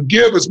 And when you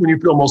give is when you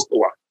feel most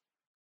alive.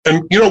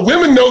 And,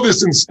 women know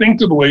this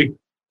instinctively.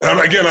 And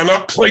again, I'm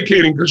not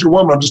placating because you're a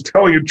woman. I'm just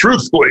telling you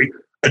truthfully.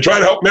 I try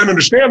to help men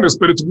understand this,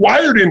 but it's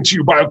wired into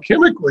you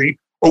biochemically,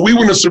 or we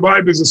wouldn't have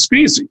survived as a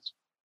species.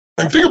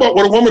 And think about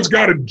what a woman's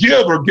got to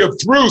give or give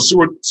through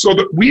so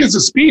that we as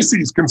a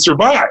species can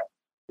survive.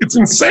 It's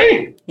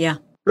insane. Yeah.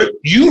 But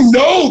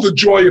the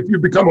joy if you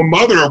become a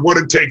mother of what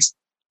it takes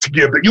to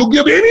give, that you'll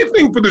give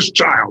anything for this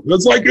child.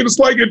 It's like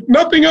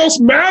nothing else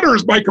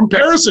matters by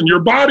comparison. Your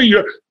body,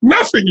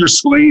 nothing, your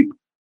sleep,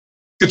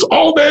 it's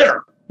all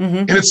there.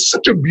 And it's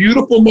such a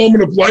beautiful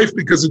moment of life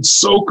because it's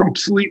so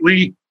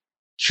completely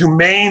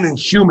humane and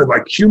human,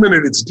 like human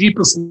at its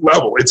deepest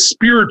level. It's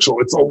spiritual.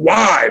 It's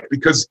alive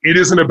because it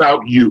isn't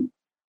about you.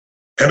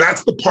 And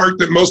that's the part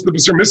that most of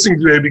us are missing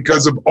today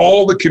because of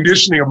all the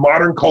conditioning of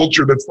modern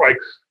culture that's like,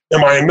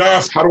 am I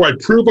enough? How do I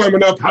prove I'm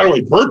enough? How do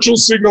I virtual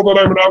signal that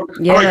I'm enough?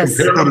 Yes. How do I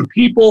compare to other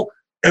people?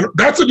 And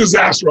that's a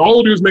disaster. All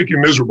it'll do is make you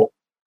miserable.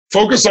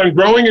 Focus on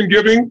growing and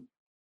giving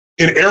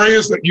in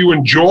areas that you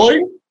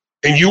enjoy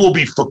and you will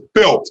be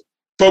fulfilled.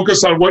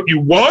 Focus on what you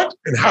want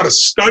and how to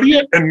study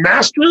it and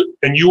master it,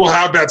 and you will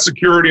have that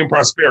security and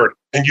prosperity.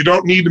 And you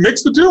don't need to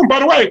mix the two. And by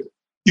the way,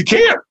 you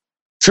can't.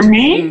 To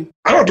me,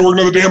 I don't have to work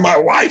another day in my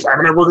life. I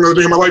haven't worked another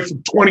day in my life for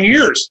 20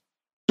 years.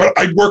 But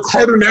I work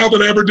harder now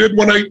than I ever did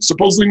when I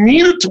supposedly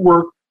needed to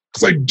work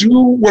because I do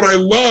what I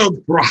love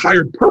for a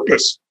higher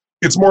purpose.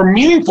 It's more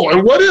meaningful.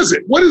 And what is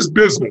it? What is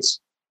business?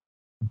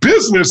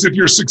 Business, if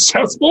you're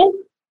successful,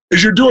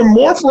 is you're doing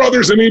more for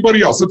others than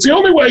anybody else. It's the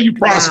only way you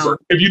prosper. Wow.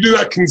 If you do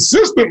that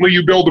consistently,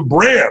 you build a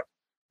brand.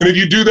 And if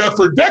you do that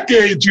for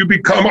decades, you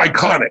become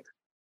iconic,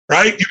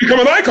 right? You become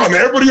an icon that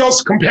everybody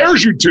else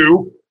compares you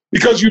to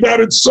because you've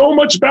added so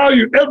much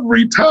value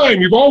every time.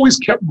 You've always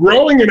kept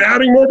growing and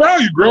adding more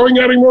value,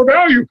 adding more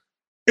value,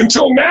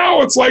 until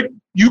now it's like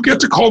you get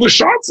to call the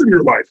shots in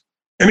your life.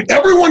 And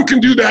everyone can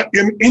do that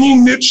in any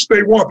niche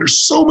they want.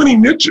 There's so many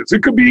niches.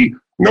 It could be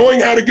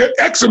knowing how to get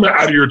eczema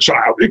out of your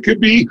child. It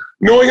could be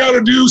knowing how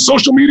to do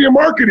social media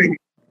marketing.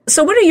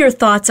 So what are your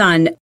thoughts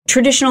on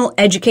traditional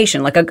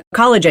education, like a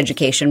college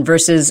education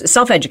versus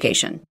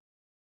self-education?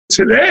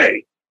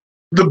 Today,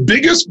 the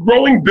biggest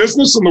growing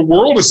business in the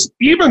world is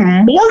even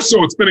more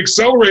so. It's been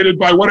accelerated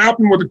by what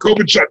happened with the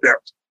COVID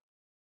shutdowns.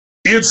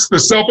 It's the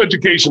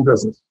self-education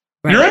business.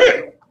 Right. You're in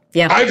it.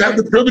 Yeah. I've had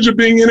the privilege of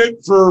being in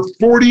it for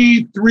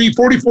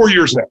 44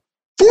 years now.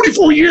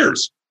 44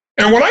 years.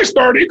 And when I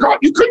started, you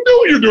couldn't do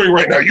what you're doing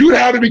right now. You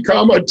had to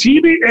become a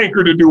TV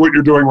anchor to do what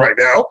you're doing right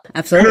now.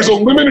 Absolutely. And there's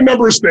a limited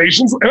number of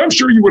stations. And I'm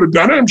sure you would have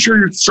done it. I'm sure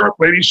you're a sharp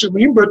lady,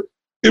 Shalene, but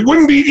it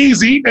wouldn't be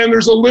easy. And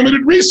there's a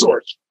limited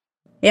resource.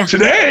 Yeah.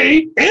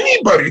 Today,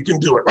 anybody can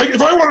do it. Like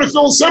if I wanted to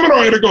fill a seminar,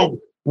 I had to go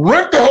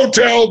rent the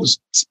hotel,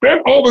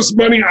 spend all this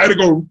money. I had to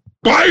go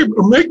buy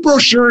or make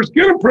brochures,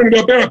 get them printed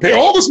up. Then I pay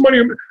all this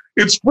money.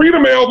 It's free to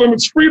mail them.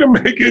 It's free to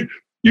make it.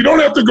 You don't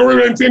have to go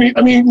rent any.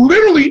 I mean,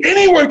 literally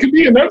anyone can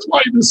be. And that's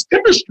why this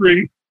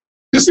industry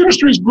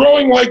is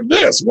growing like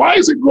this. Why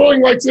is it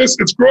growing like this?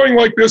 It's growing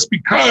like this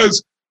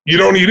because you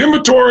don't need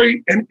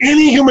inventory and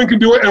any human can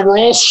do it. And we're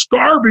all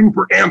starving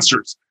for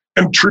answers.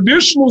 And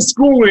traditional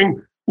schooling,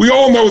 we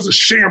all know, is a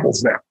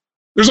shambles now.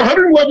 There's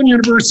 111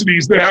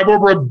 universities that have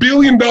over $1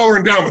 billion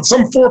endowment,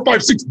 some 4,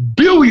 5, 6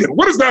 billion.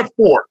 What is that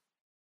for?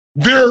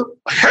 They're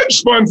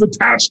hedge funds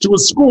attached to a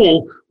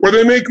school where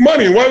they make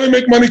money. And why do they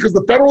make money? Because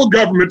the federal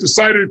government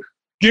decided to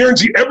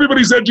guarantee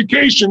everybody's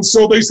education.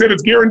 So they said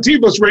it's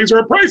guaranteed. Let's raise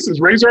our prices.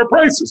 They've raised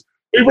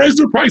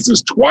their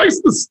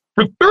prices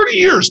for 30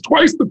 years,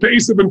 twice the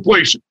pace of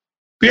inflation.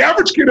 The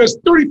average kid has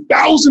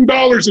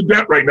 $30,000 in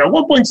debt right now,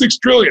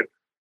 1.6 trillion.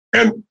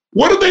 And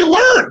what did they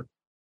learn?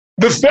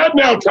 The Fed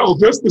now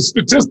tells us, the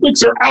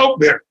statistics are out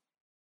there.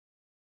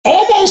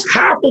 Almost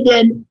half of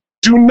them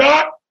do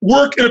not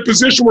work in a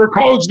position where a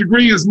college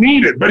degree is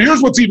needed. But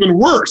here's what's even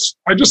worse.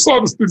 I just saw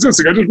the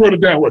statistic. I just wrote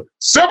it down.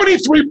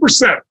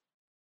 73%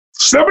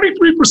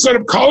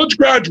 of college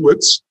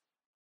graduates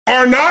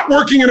are not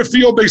working in a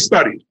field they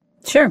studied.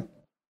 Sure.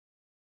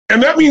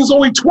 And that means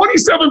only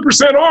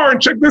 27% are, and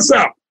check this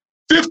out,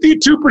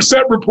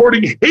 52%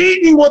 reporting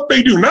hating what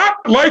they do,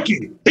 not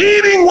liking,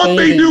 hating what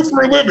they do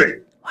for a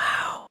living.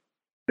 Wow.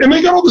 And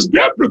they got all this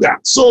debt for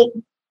that. So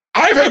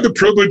I've had the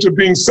privilege of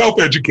being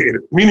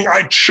self-educated, meaning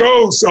I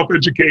chose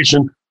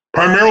self-education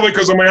primarily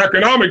because of my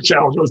economic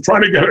challenge. I was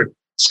trying to get a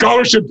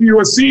scholarship to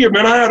USC, and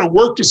then I had to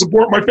work to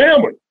support my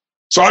family.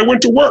 So I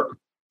went to work.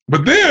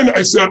 But then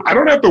I said, I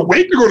don't have to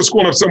wait to go to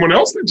school and have someone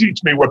else to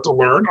teach me what to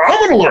learn. I'm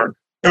going to learn.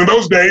 And in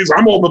those days,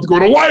 I'm old enough to go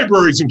to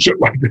libraries and shit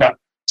like that.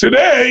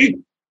 Today,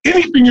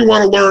 anything you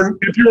want to learn,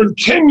 if you're in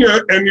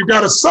Kenya and you've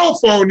got a cell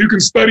phone, you can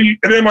study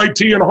at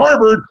MIT and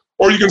Harvard,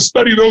 or you can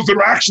study those that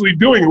are actually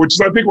doing it, which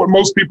is, I think, what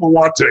most people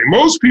want today.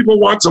 Most people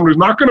want someone who's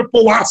not going to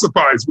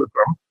philosophize with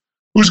them,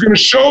 who's going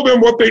to show them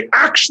what they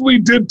actually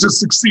did to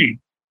succeed.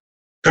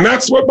 And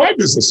that's what my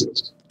business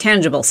is.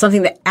 Tangible,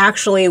 something that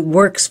actually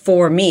works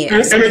for me,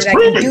 and something it's that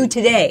proven. I can do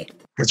today.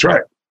 That's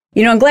right.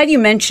 I'm glad you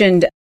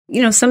mentioned,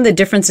 some of the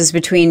differences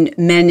between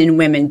men and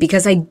women,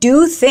 because I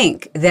do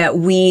think that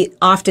we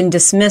often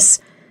dismiss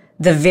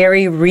the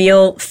very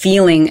real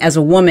feeling as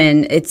a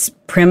woman. It's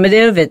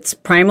primitive, it's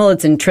primal,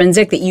 it's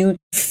intrinsic, that you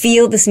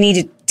feel this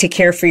need to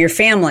care for your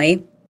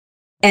family.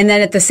 And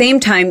then at the same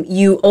time,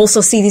 you also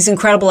see these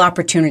incredible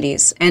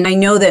opportunities. And I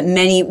know that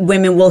many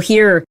women will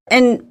hear,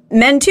 and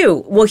men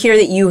too, will hear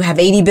that you have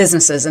 80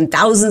 businesses and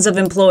thousands of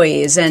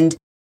employees. And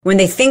when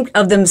they think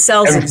of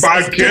themselves and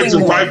 5 kids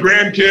and 5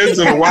 grandkids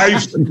and a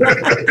wife.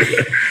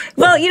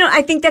 Well,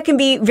 I think that can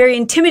be very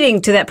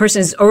intimidating to that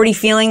person who's already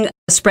feeling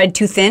spread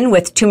too thin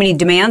with too many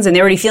demands, and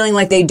they're already feeling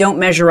like they don't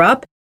measure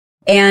up.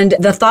 And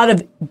the thought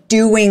of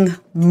doing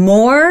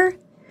more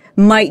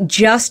might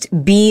just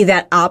be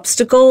that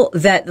obstacle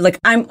that, like,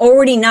 I'm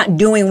already not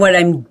doing what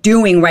I'm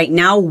doing right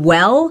now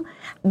well.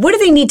 What do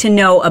they need to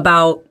know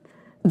about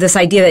this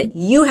idea that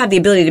you have the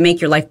ability to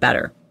make your life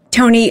better?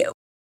 Tony,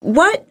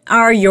 what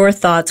are your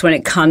thoughts when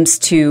it comes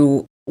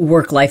to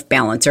work-life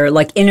balance, or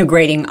like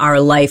integrating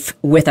our life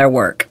with our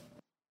work?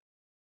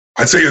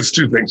 I'd say it's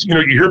 2 things. You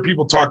hear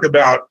people talk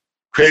about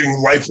creating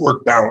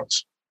life-work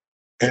balance,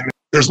 and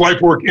there's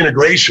life-work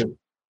integration.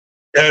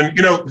 And,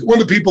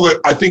 one of the people that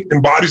I think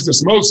embodies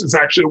this most is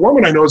actually a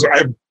woman I know. I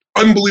have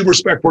unbelievable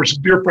respect for. She's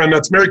a dear friend.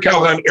 That's Mary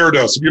Callahan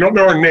Erdos. If you don't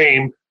know her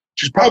name,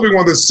 she's probably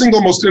one of the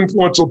single most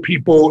influential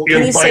people in finance.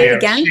 Can you say it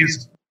again?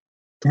 She's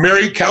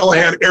Mary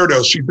Callahan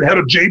Erdos. She's the head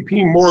of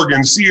JP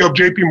Morgan, CEO of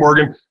JP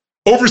Morgan,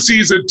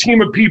 oversees a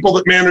team of people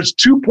that manage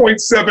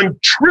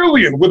 $2.7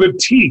 trillion, with a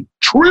T,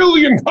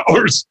 trillion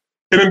dollars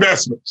in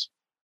investments.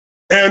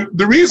 And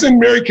the reason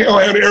Mary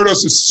Callahan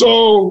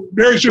Erdos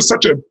Mary's just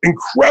such an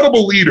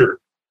incredible leader,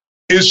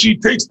 is she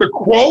takes the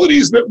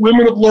qualities that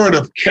women have learned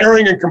of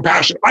caring and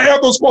compassion. I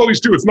have those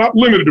qualities too. It's not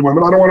limited to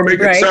women. I don't want to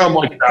make it sound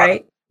like that.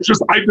 Right. It's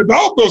just I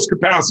developed those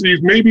capacities.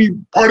 Maybe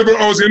part of it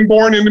was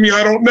inborn into me.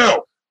 I don't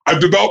know.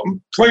 I've developed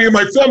plenty of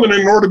my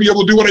feminine in order to be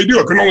able to do what I do.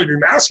 I couldn't only be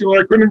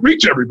masculine. I couldn't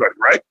reach everybody,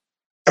 right?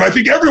 And I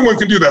think everyone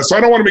can do that. So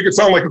I don't want to make it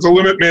sound like it's a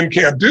limit men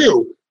can't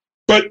do.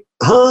 But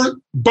her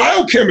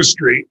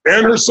biochemistry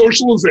and her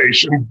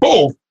socialization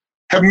both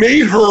have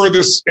made her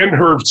this, and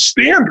her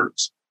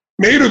standards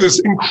made her this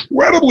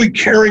incredibly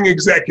caring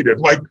executive.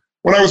 Like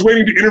when I was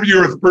waiting to interview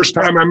her the first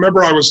time, I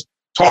remember I was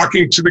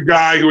talking to the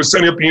guy who was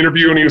setting up the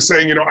interview, and he was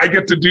saying, I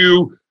get to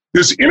do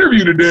this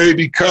interview today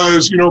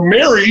because,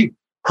 Mary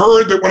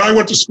heard that when I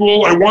went to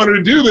school, I wanted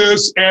to do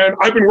this, and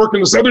I've been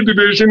working this other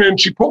division, and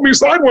she pulled me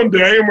aside one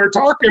day, and we're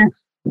talking,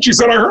 and she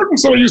said, I heard when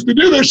somebody used to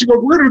do this. She goes,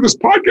 we're going to do this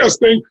podcast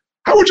thing.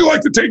 How would you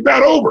like to take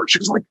that over? She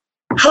was like,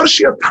 how does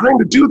she have time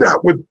to do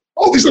that with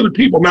all these other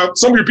people? Now,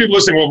 some of your people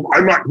listening, well,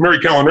 I'm not Mary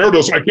Callahan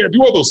Erdos, so I can't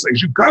do all those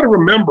things. You've got to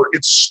remember,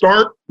 it's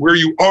start where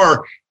you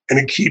are, and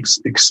it keeps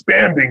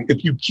expanding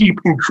if you keep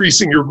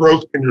increasing your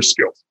growth and your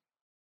skills.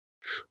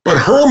 But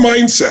her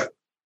mindset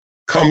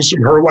comes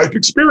from her life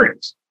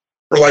experience.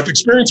 Her life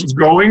experience was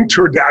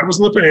her dad was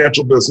in the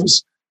financial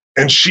business,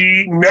 and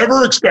she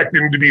never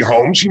expected him to be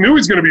home. She knew he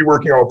was going to be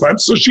working all the time,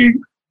 so he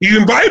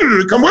invited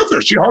her to come with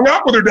her. She hung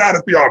out with her dad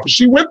at the office.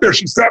 She went there.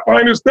 She sat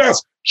behind his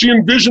desk. She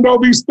envisioned all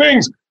these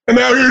things. And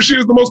now here she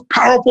is, the most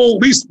powerful,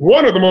 at least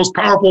one of the most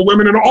powerful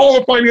women in all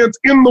of finance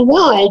in the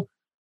world.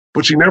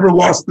 But she never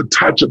lost the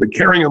touch of the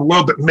caring and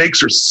love that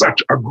makes her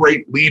such a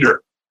great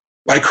leader.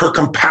 Like her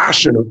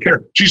compassion, her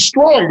care. She's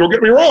strong, don't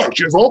get me wrong.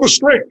 She has all the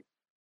strength.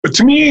 But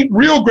to me,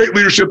 real great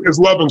leadership is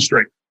love and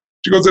strength.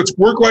 She goes, it's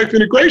work-life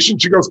integration.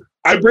 She goes,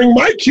 I bring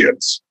my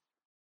kids,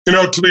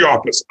 to the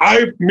office.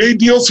 I've made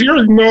deals here,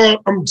 even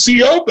though I'm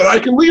CEO, that I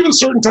can leave at a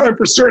certain time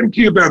for certain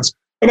key events.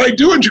 And I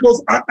do. And she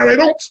goes, and I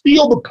don't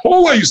feel the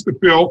pull I used to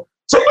feel.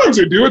 Sometimes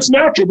I do. It's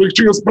natural. But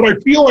she goes, but I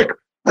feel like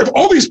I have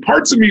all these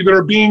parts of me that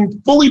are being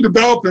fully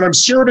developed, and I'm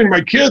serving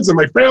my kids and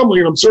my family,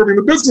 and I'm serving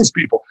the business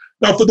people.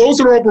 Now, for those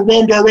that are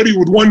overwhelmed already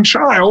with one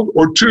child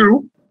or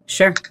two,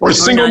 sure, or a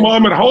single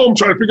mom at home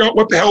trying to figure out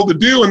what the hell to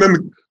do, and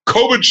then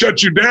COVID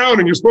shuts you down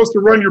and you're supposed to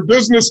run your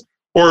business,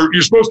 or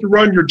you're supposed to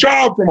run your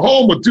job from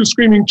home with 2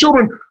 screaming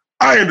children,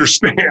 I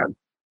understand.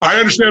 I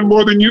understand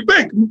more than you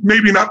think.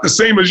 Maybe not the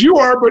same as you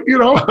are, but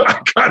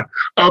I got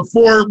a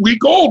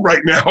 4-week-old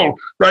right now,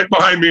 right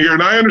behind me here.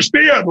 And I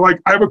understand,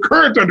 I have a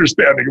current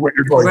understanding of what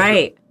you're going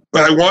through.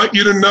 But I want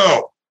you to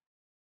know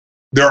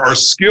there are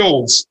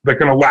skills that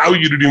can allow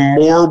you to do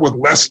more with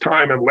less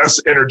time and less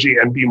energy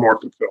and be more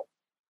fulfilled.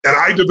 And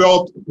I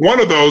developed one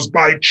of those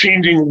by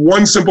changing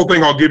one simple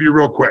thing I'll give you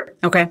real quick.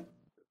 Okay.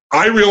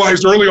 I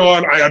realized early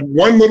on I had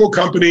one little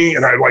company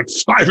and I had like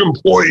 5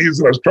 employees,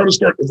 and I was trying to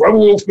start this other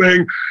little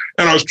thing,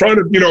 and I was trying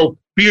to,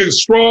 be a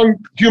strong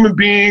human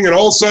being, and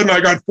all of a sudden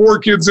I got 4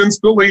 kids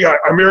instantly. I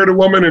married a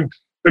woman and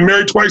been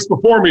married twice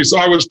before me, so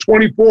I was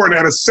 24 and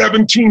had a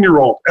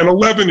 17-year-old, an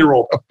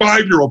 11-year-old, a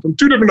 5-year-old from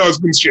 2 different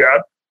husbands she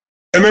had,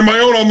 and then my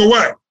own on the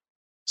way.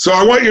 So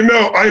I want you to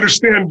know I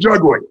understand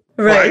juggling,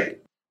 right?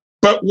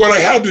 But what I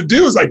had to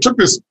do is I took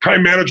this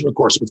time management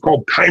course. It was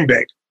called Time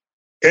Bank.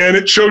 And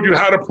it showed you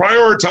how to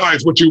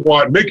prioritize what you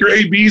want, make your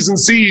A, B's, and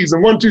C's,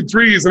 and 1, 2,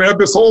 3s, and have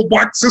this whole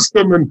black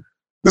system and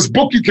this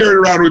book you carried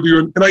around with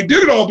you. And I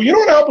did it all. But you know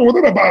what happened?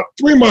 Within about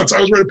 3 months,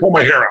 I was ready to pull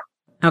my hair out.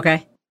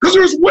 Okay. Because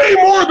there's way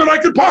more than I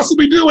could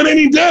possibly do in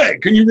any day.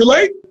 Can you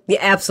relate? Yeah,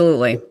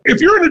 absolutely.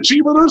 If you're an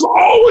achiever, there's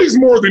always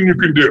more than you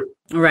can do.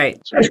 Right.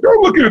 So I started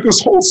looking at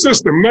this whole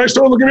system, and I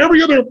started looking at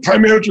every other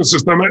time management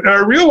system, and I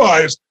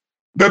realized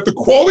that the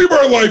quality of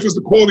our life is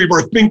the quality of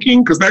our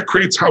thinking, because that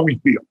creates how we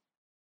feel,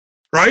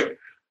 right?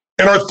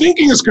 And our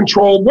thinking is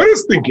controlled. What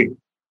is thinking?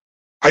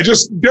 I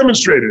just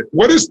demonstrated it.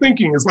 What is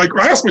thinking? Is like,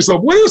 I ask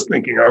myself, what is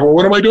thinking? Well,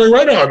 what am I doing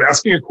right now? I'm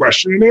asking a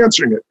question and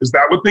answering it. Is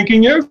that what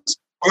thinking is?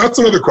 Well, that's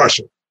another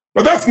question.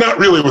 But that's not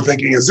really what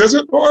thinking is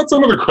it? Well, that's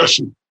another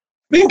question.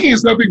 Thinking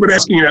is nothing but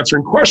asking and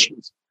answering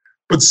questions.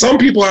 But some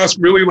people ask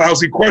really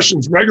lousy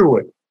questions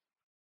regularly.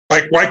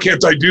 Like, why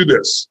can't I do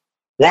this?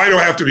 Why do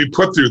I have to be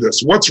put through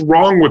this? What's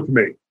wrong with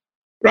me?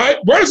 Right?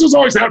 Why does this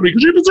always happen to me?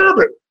 Because you deserve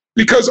it.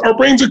 Because our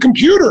brain's a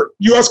computer.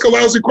 You ask a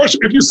lousy question.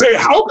 If you say,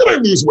 how can I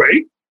lose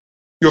weight?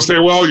 You'll say,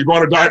 well, you go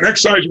on a diet and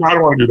exercise. I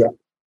don't want to do that.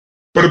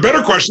 But a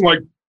better question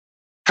like,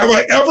 have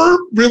I ever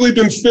really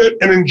been fit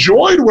and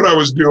enjoyed what I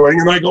was doing?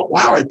 And I go,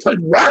 wow, I played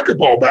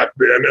racquetball back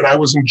then and I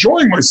was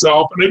enjoying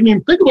myself and I didn't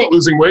even think about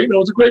losing weight, and it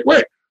was a great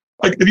way.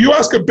 Like, if you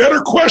ask a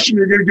better question,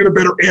 you're going to get a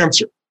better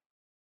answer.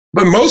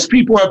 But most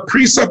people have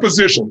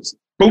presuppositions,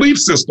 belief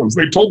systems.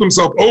 They've told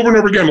themselves over and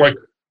over again, like,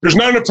 there's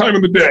not enough time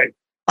in the day.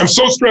 I'm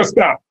so stressed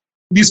out.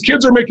 These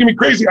kids are making me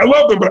crazy. I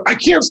love them, but I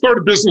can't start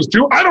a business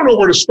too. I don't know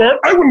where to start.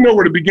 I wouldn't know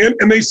where to begin.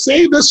 And they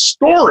say this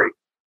story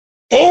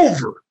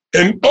over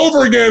and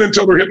over again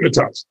until they're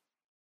hypnotized.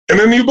 And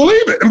then you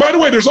believe it. And by the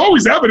way, there's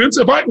always evidence.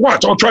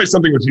 I'll try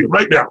something with you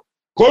right now.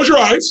 Close your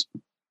eyes.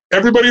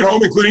 Everybody at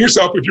home, including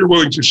yourself, if you're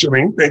willing to,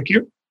 Shalene. Thank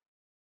you.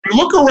 And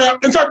look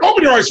around. In fact,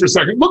 open your eyes for a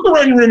second. Look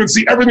around your room and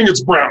see everything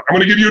that's brown. I'm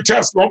going to give you a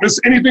test. Don't miss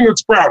anything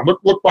that's brown.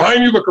 Look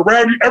behind you. Look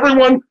around you.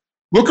 Everyone,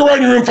 look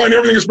around your room. Find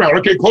everything that's brown.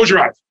 Okay, close your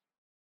eyes.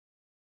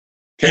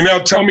 Okay, now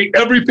tell me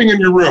everything in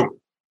your room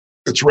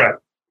that's red.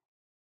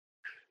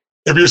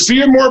 If you're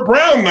seeing more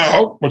brown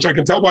now, which I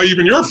can tell by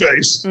even your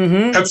face,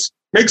 that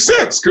makes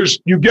sense because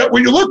you get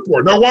what you look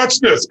for. Now watch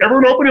this.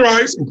 Everyone open your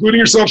eyes, including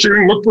yourself,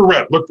 Shalene. Look for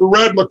red. Look for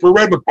red. Look for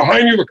red. Look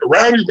behind you. Look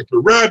around you. Look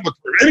for red. Look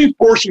for any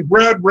portion of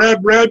red.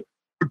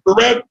 Look for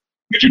red.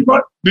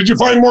 Did you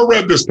find more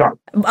red this time?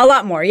 A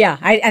lot more, yeah.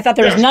 I thought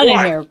there was none in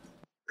here.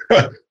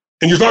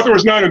 And you thought there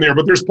was none in there,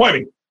 but there's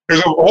plenty.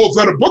 There's a whole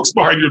set of books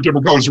behind you of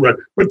different colors of red.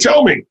 But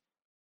tell me,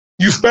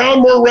 you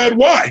found more red.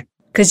 Why?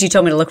 Because you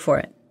told me to look for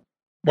it.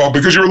 Well,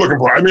 because you were looking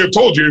for it. I may have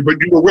told you, but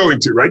you were willing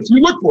to, right? So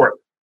you look for it.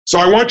 So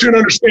I want you to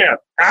understand,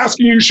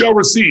 asking you shall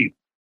receive,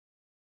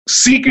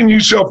 seeking you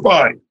shall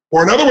find.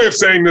 Or another way of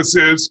saying this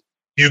is,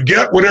 you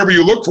get whatever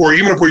you look for,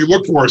 even if what you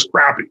look for is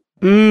crappy.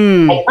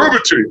 I'll prove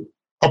it to you.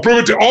 I'll prove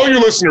it to all your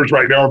listeners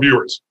right now,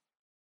 viewers.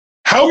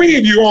 How many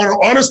of you, on an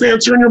honest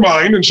answer in your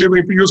mind, and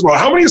Shalene for you as well,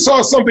 how many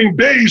saw something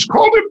beige,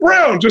 called it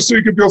brown, just so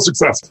you could feel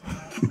successful?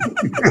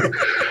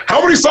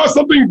 How many saw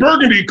something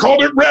burgundy,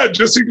 called it red,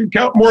 just so you could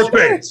count more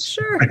things?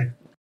 Sure.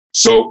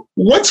 So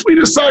once we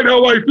decide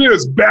how life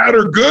is, bad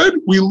or good,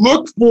 we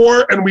look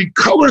for and we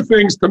color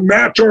things to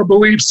match our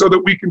beliefs so that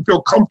we can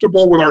feel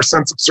comfortable with our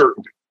sense of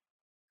certainty.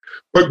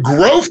 But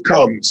growth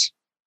comes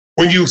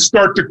when you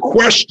start to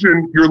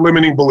question your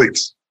limiting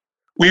beliefs.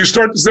 When you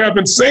start to say, I've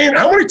been saying,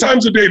 how many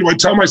times a day do I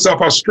tell myself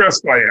how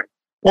stressed I am?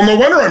 Well, no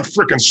wonder I'm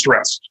freaking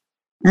stressed.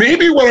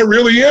 Maybe what I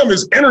really am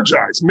is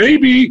energized.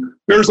 Maybe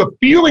there's a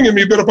feeling in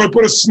me that if I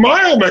put a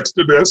smile next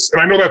to this,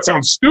 and I know that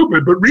sounds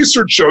stupid, but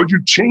research shows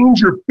you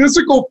change your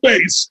physical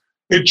face,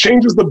 it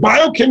changes the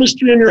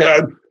biochemistry in your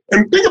head.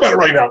 And think about it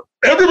right now.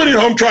 Everybody at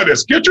home, try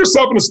this. Get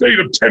yourself in a state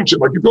of tension,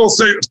 like you feel a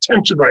state of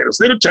tension right now. A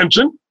state of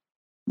tension.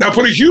 Now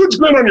put a huge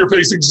grin on your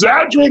face,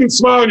 exaggerated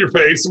smile on your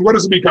face, and what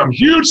does it become?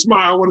 Huge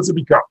smile, what does it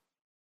become?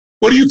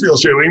 What do you feel,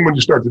 Shalene, when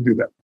you start to do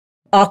that?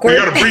 Awkward. You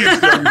got to breathe.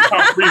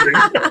 Stop breathing.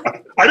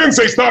 I didn't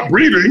say stop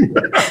breathing.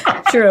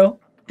 True.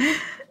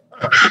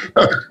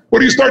 What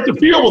do you start to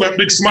feel when that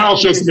big smile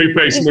shows in your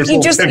face? And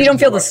you don't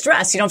feel the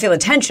stress. You don't feel the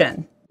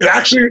tension. It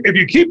actually, if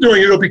you keep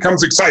doing it, it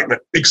becomes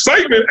excitement.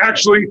 Excitement,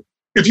 actually,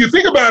 if you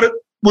think about it,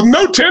 with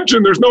no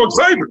tension, there's no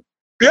excitement.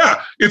 Yeah,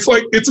 it's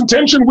like it's in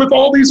tension with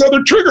all these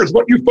other triggers.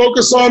 What you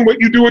focus on, what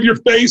you do with your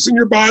face and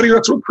your body,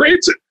 that's what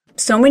creates it.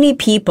 So many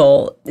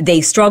people,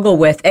 they struggle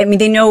with,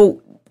 they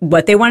know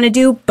what they want to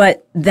do,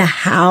 but the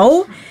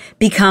how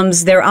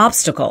becomes their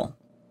obstacle.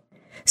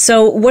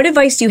 So what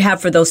advice do you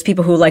have for those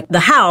people who, like, the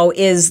how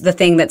is the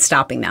thing that's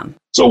stopping them?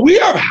 So we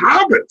have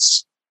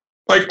habits.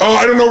 Like, oh,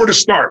 I don't know where to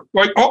start.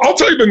 Like, I'll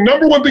tell you the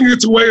number one thing that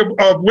gets away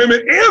of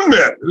women and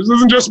men. This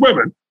isn't just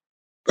women.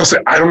 They'll say,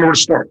 I don't know where to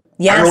start.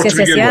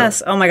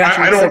 Yes. Oh my gosh.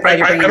 I don't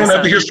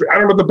have the history. I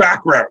don't know the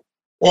background.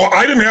 Well,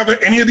 I didn't have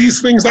any of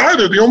these things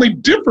either. The only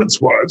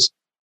difference was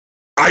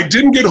I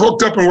didn't get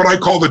hooked up in what I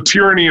call the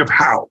tyranny of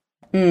how.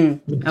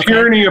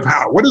 Tyranny of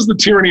how. What is the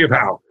tyranny of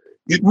how?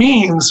 It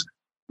means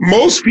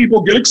most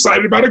people get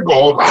excited about a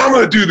goal. I'm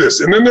going to do this.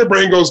 And then their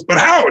brain goes, but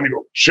how? And you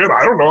go, shit,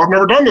 I don't know. I've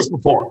never done this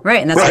before.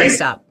 Right. And that's why you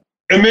stop.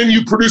 And then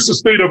you produce a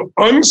state of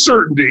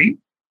uncertainty.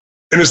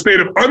 In a state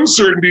of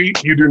uncertainty,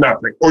 you do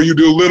nothing, or you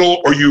do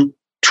little, or you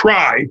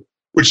try,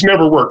 which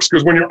never works.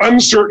 Because when you're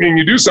uncertain and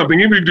you do something,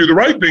 even if you do the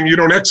right thing, you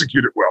don't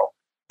execute it well.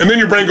 And then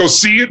your brain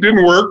goes, see, it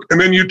didn't work. And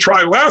then you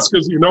try less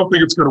because you don't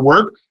think it's going to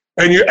work.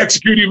 And you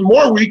execute even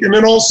more weak. And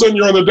then all of a sudden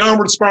you're on the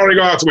downward spiral and you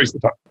go, oh, it's a waste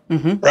of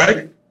time.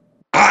 Right?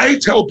 I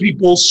tell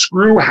people,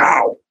 screw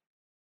how.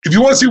 If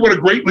you want to see what a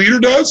great leader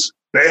does,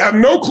 they have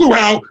no clue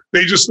how.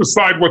 They just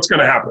decide what's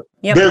going to happen.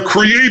 Yep. They're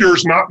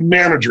creators, not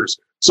managers.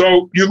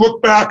 So you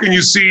look back and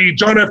you see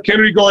John F.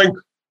 Kennedy going,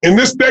 in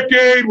this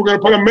decade, we're going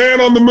to put a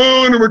man on the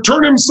moon and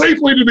return him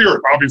safely to the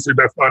earth. Obviously,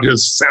 that's not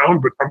his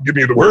sound, but I'm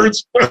giving you the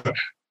words.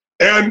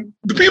 And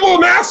the people at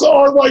NASA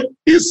are like,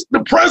 is the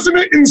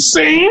president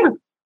insane?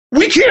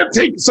 We can't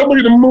take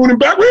somebody to the moon and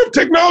back. We have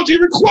technology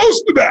even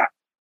close to that.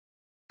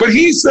 But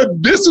he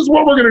said, this is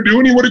what we're going to do.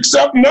 And he would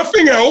accept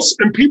nothing else.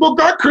 And people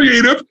got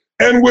creative.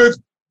 And with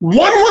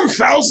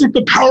 1/1000th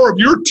the power of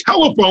your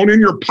telephone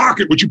in your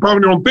pocket, which you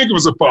probably don't think of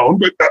as a phone,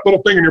 but that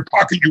little thing in your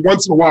pocket you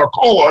once in a while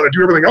call on and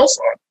do everything else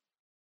on.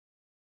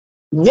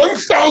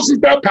 1/1000th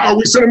that power,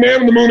 we sent a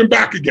man on the moon and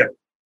back again.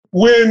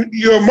 When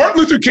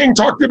Martin Luther King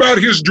talked about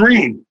his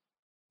dream,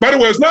 by the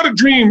way, it's not a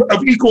dream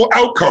of equal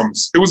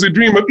outcomes. It was a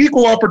dream of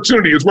equal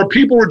opportunity. It's where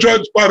people were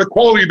judged by the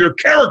quality of their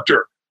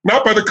character,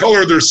 not by the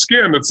color of their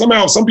skin, that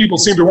somehow some people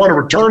seem to want to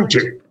return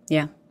to.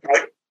 Yeah.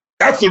 Right?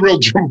 That's the real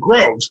Jim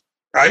Crows,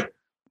 right?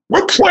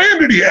 What plan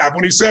did he have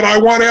when he said, I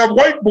want to have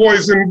white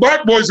boys and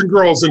black boys and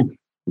girls, and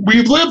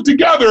we live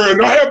together,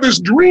 and I have this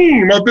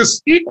dream of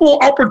this equal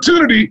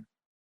opportunity?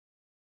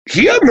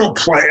 He had no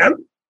plan.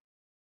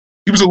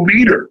 He was a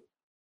leader.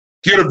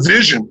 He had a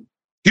vision.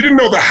 He didn't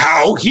know the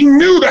how. He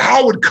knew the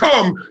how would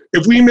come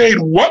if we made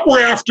what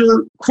we're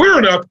after clear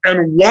enough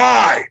and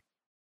why.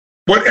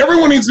 What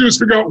everyone needs to do is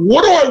figure out,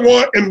 what do I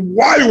want and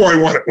why do I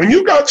want it? When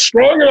you've got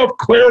strong enough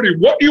clarity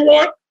what you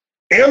want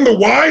and the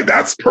why,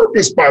 that's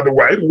purpose, by the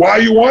way, why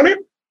you want it,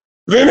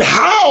 then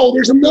how,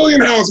 there's a million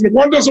hows. And if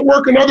one doesn't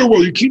work, another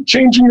will. You keep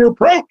changing your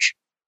approach.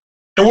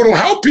 And what will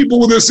help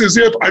people with this is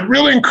I'd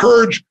really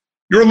encourage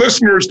your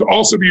listeners to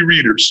also be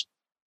readers.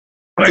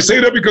 And I say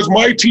that because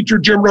my teacher,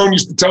 Jim Rohn,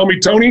 used to tell me,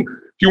 Tony,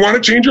 if you want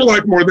to change your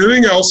life more than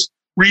anything else,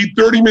 read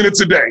 30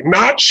 minutes a day.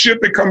 Not shit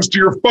that comes to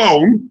your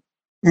phone,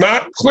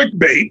 not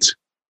clickbait,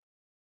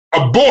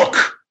 a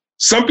book,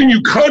 something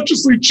you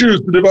consciously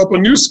choose to develop a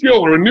new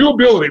skill or a new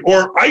ability.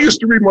 Or I used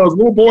to read when I was a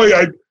little boy,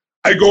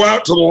 I'd go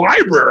out to the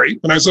library,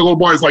 and I said little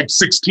boy, I was like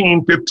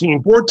 16,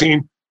 15,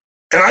 14,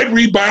 and I'd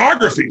read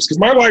biographies because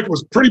my life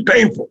was pretty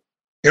painful.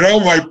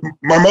 My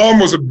mom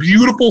was a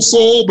beautiful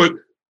soul, but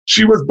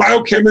she was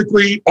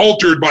biochemically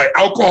altered by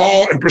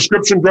alcohol and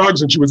prescription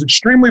drugs, and she was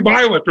extremely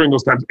violent during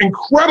those times.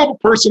 Incredible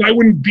person. I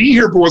wouldn't be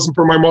here if it wasn't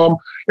for my mom.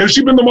 And if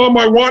she'd been the mom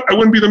I want, I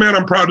wouldn't be the man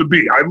I'm proud to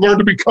be. I learned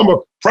to become a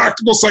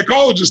practical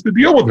psychologist to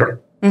deal with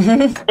her.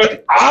 Mm-hmm.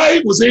 But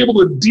I was able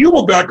to deal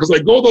with that because I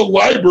go to the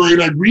library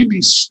and I'd read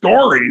these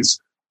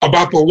stories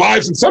about the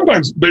lives, and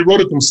sometimes they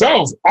wrote it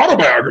themselves,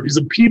 autobiographies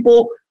of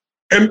people.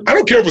 And I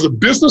don't care if it was a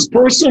business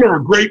person or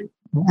a great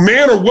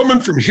man or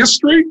woman from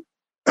history.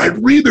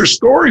 I'd read their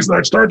stories and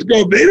I'd start to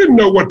go, they didn't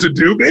know what to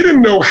do. They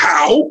didn't know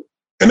how.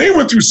 And they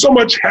went through so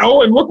much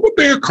hell, and look what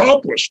they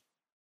accomplished.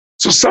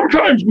 So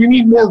sometimes we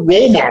need more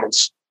role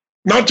models,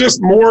 not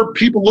just more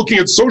people looking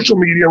at social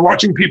media and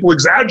watching people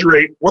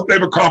exaggerate what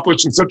they've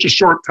accomplished in such a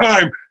short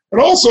time.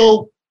 And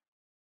also,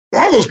 a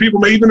lot of those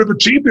people may even have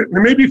achieved it, and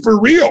it may be for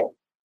real,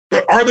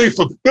 but are they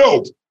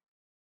fulfilled?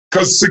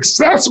 Because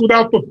success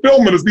without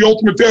fulfillment is the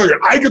ultimate failure.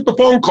 I get the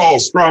phone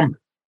calls from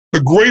the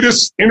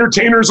greatest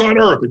entertainers on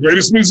earth, the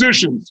greatest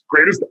musicians,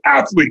 greatest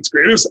athletes,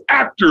 greatest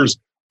actors,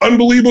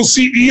 unbelievable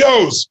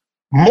CEOs,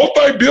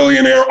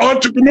 multi-billionaire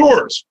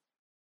entrepreneurs.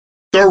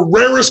 The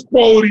rarest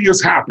quality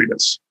is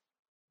happiness,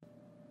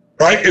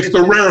 right? It's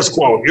the rarest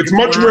quality. It's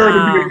much rarer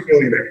than being a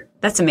billionaire.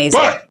 That's amazing.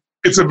 But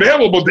it's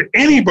available to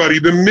anybody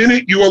the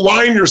minute you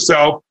align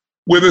yourself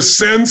with a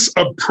sense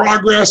of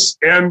progress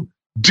and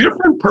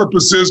different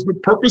purposes,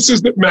 but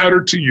purposes that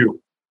matter to you.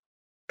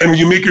 And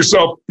you make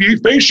yourself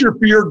face your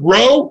fear,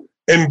 grow,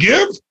 and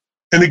give,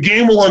 and the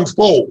game will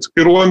unfold.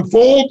 It'll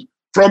unfold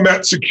from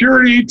that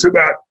security to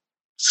that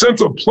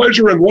sense of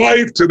pleasure in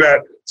life, to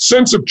that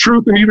sense of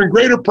truth and even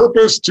greater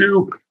purpose,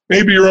 to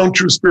maybe your own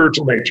true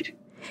spiritual nature.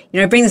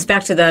 I bring this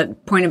back to the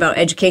point about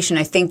education.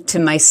 I think to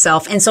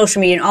myself, and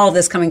social media and all of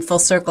this coming full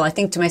circle, I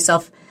think to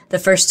myself, the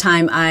first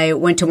time I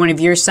went to one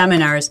of your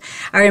seminars,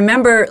 I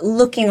remember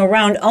looking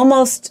around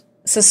almost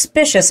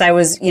suspicious. I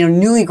was,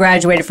 newly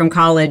graduated from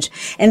college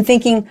and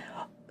thinking,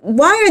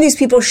 why are these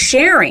people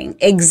sharing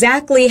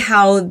exactly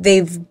how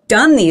they've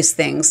done these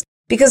things?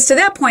 Because to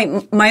that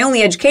point, my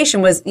only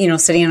education was,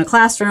 sitting in a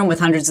classroom with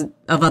hundreds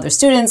of other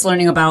students,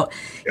 learning about,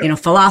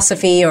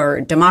 philosophy or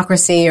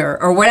democracy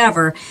or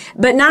whatever,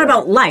 but not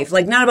about life,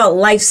 like not about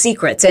life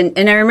secrets. And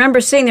I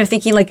remember sitting there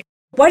thinking, like,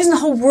 why doesn't the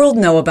whole world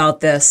know about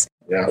this?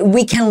 Yeah.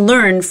 We can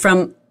learn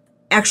from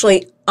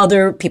actually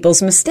other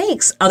people's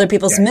mistakes, other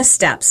people's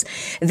missteps,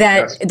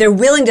 that they're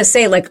willing to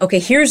say, like, okay,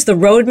 here's the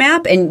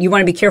roadmap and you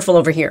want to be careful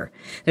over here.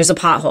 There's a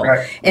pothole.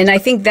 Right. And I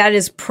think that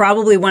is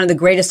probably one of the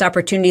greatest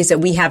opportunities that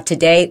we have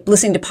today,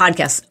 listening to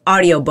podcasts,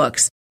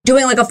 audiobooks,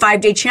 doing like a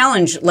 5-day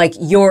challenge like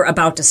you're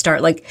about to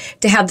start, like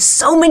to have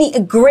so many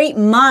great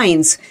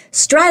minds,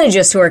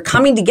 strategists who are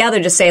coming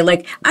together to say,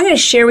 like, I'm going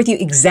to share with you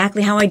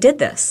exactly how I did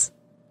this.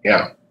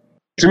 Yeah.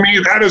 To me,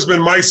 that has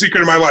been my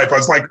secret in my life. I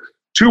was like,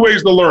 2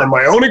 ways to learn.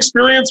 My own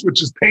experience,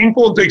 which is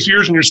painful and takes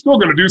years, and you're still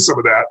going to do some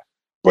of that.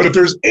 But if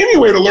there's any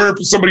way to learn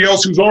from somebody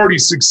else who's already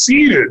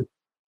succeeded,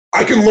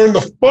 I can learn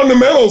the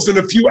fundamentals in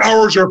a few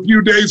hours or a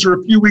few days or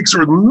a few weeks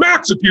or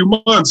max a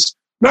few months,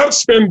 not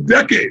spend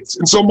decades.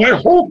 And so my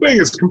whole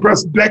thing is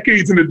compressed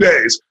decades into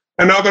days.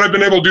 And now that I've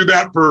been able to do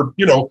that for,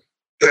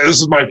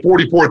 this is my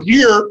 44th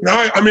year,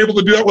 now I'm able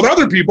to do that with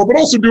other people, but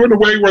also do it in a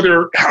way where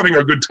they're having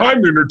a good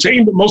time, they're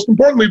entertained, but most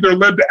importantly, they're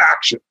led to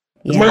action.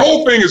 Yeah. My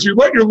whole thing is you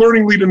let your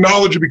learning lead to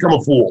knowledge, you become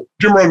a fool.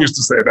 Jim Rohn used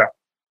to say that.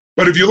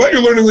 But if you let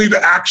your learning lead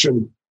to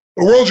action,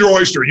 the world's your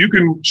oyster. You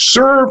can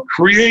serve,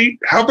 create,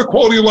 have the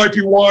quality of life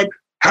you want,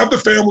 have the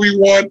family you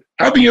want,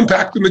 have the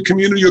impact in the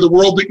community or the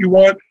world that you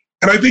want.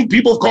 And I think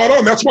people have caught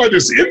on. That's why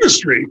this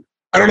industry,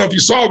 I don't know if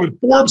you saw it, but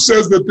Forbes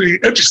says that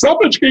the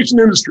self-education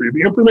industry, the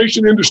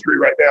information industry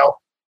right now,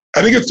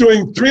 I think it's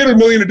doing $300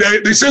 million a day.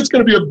 They say it's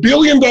going to be $1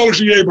 billion a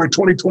year by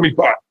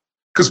 2025.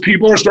 Because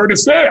people are starting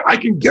to say, I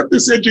can get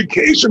this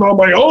education on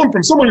my own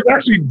from someone who's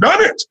actually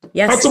done it.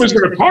 Yes. Not somebody's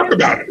going to talk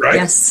about it, right?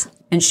 Yes,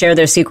 and share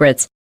their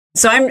secrets.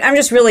 So I'm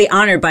just really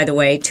honored, by the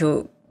way,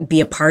 to be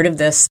a part of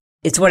this.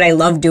 It's what I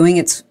love doing.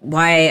 It's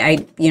why I,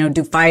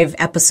 do 5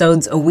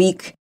 episodes a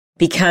week,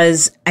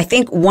 because I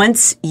think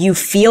once you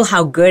feel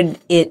how good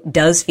it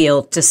does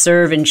feel to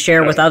serve and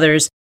share with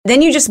others,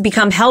 then you just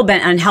become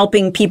hell-bent on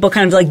helping people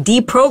kind of like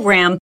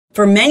deprogram,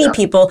 for many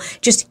people,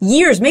 just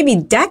years, maybe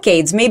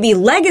decades, maybe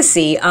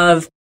legacy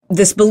of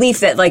this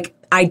belief that, like,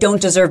 I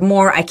don't deserve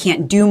more, I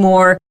can't do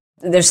more.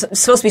 There's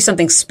supposed to be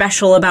something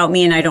special about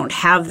me and I don't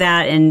have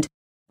that. And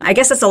I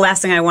guess that's the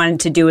last thing I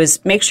wanted to do,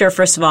 is make sure,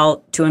 first of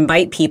all, to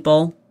invite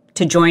people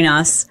to join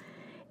us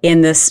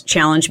in this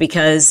challenge,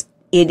 because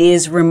it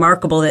is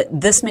remarkable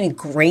that this many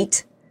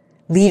great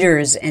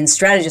leaders and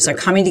strategists are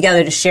coming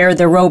together to share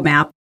their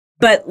roadmap.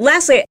 But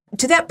lastly,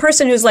 to that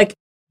person who's like,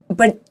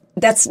 but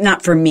that's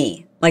not for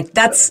me. Like,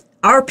 that's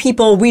our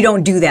people. We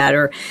don't do that.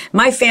 Or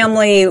my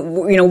family,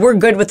 we're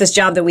good with this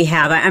job that we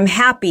have. I'm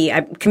happy.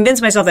 I've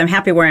convinced myself that I'm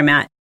happy where I'm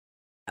at.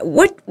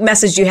 What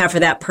message do you have for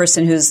that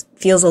person who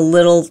feels a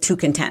little too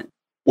content?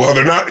 Well,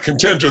 they're not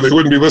content, or they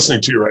wouldn't be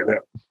listening to you right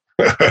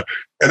now.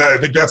 And I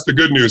think that's the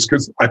good news,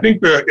 because I think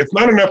that it's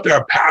not enough to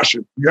have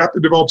passion. You have to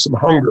develop some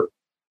hunger.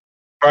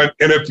 Right?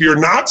 And if you're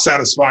not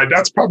satisfied,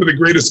 that's probably the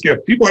greatest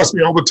gift. People ask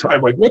me all the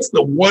time, like, what's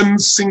the one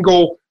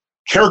single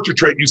character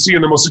trait you see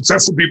in the most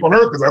successful people on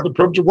earth? Because I have the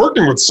privilege of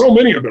working with so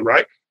many of them,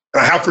 right?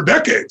 And I have for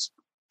decades.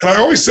 And I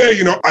always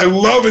say, I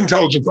love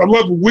intelligence. I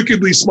love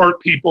wickedly smart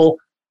people,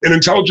 and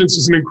intelligence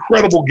is an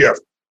incredible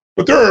gift.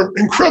 But there are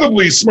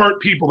incredibly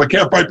smart people that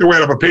can't bite their way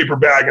out of a paper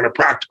bag in a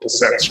practical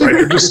sense, right?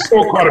 They're just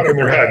so caught up in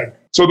their head.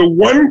 So the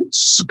one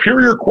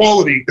superior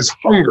quality is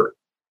hunger.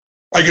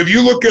 Like, if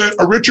you look at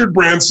a Richard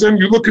Branson,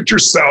 you look at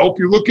yourself,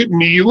 you look at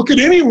me, you look at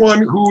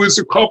anyone who has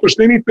accomplished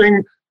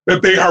anything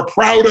that they are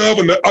proud of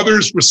and that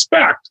others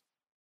respect.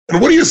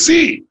 And what do you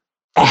see?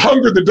 A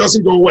hunger that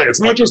doesn't go away. It's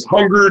not just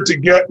hunger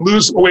to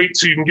lose weight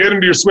so you can get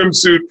into your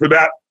swimsuit for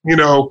that,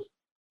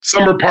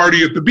 summer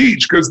party at the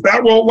beach, because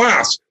that won't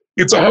last.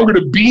 It's a hunger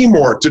to be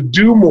more, to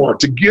do more,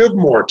 to give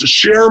more, to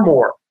share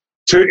more,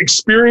 to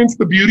experience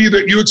the beauty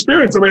that you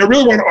experience. I mean, I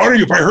really want to honor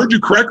you. If I heard you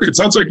correctly, it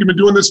sounds like you've been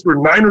doing this for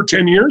 9 or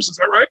 10 years. Is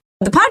that right?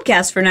 The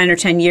podcast for 9 or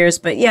 10 years,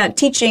 but yeah,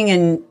 teaching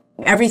and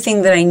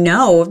everything that I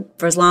know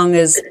for as long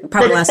as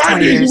probably the last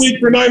 20 years. 5 days a week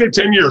for 9 or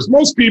 10 years.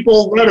 Most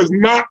people, that is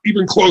not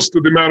even close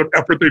to the amount of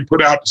effort they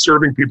put out to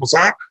serving people. So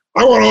I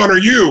want to honor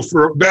you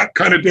for that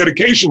kind of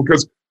dedication,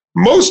 because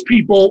most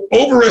people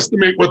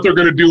overestimate what they're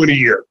going to do in a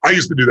year. I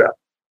used to do that.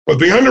 But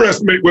they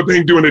underestimate what they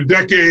can do in a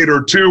decade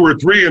or 2 or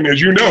 3. And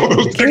as you know,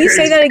 Can you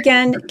say that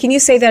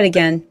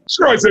again?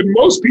 Sure. I said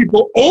most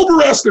people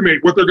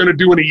overestimate what they're going to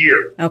do in a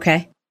year.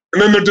 Okay.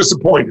 And then they're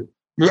disappointed.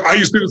 I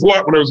used to do this a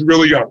lot when I was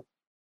really young.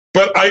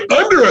 But I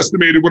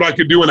underestimated what I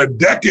could do in a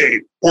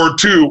decade or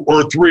 2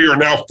 or 3 or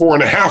now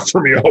 4.5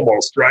 for me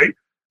almost, right?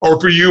 Or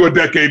for you, a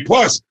decade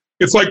plus.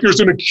 It's like there's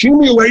an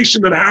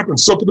accumulation that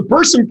happens. So for the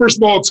person, first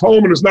of all, it's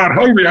home and is not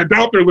hungry, I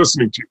doubt they're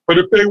listening to you. But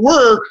if they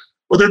were,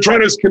 or they're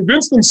trying to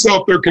convince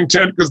themselves they're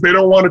content because they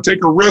don't want to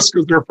take a risk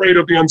because they're afraid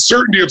of the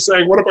uncertainty of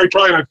saying, what if I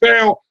try and I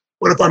fail?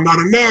 What if I'm not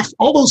enough?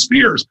 All those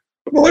fears.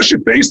 But unless you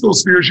face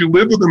those fears, you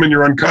live with them in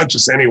your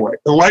unconscious anyway.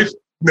 And life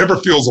never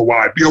feels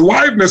alive. The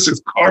aliveness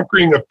is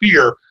conquering a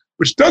fear,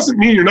 which doesn't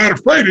mean you're not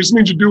afraid. It just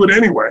means you do it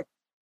anyway.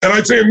 And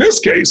I'd say in this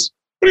case,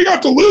 what do you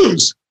got to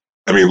lose?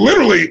 I mean,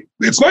 literally,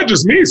 it's not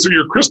just me, so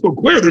you're crystal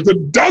clear. There's a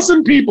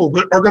dozen people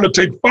that are going to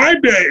take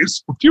 5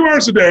 days, a few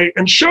hours a day,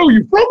 and show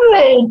you from your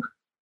home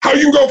how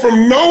you can go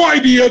from no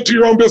idea to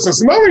your own business.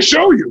 And not only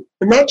show you,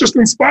 and not just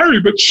inspire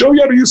you, but show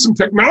you how to use some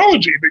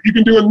technology that you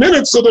can do in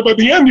minutes so that by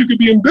the end you could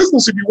be in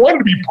business if you wanted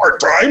to be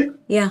part-time.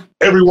 Yeah.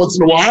 Every once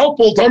in a while,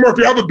 full-time, or if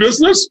you have a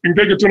business, you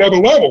can take it to another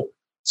level.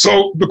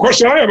 So the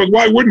question I have is,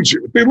 why wouldn't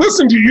you? If they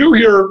listen to you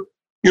here,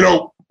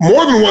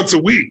 more than once a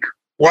week,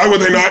 why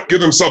would they not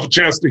give themselves a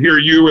chance to hear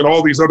you and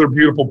all these other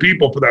beautiful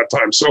people for that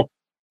time? So,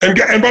 and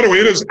by the way,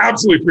 it is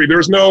absolutely free.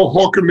 There's no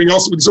hook or anything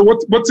else. So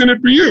what's in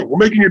it for you? We're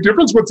making a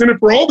difference. What's in it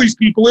for all these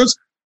people is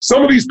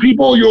some of these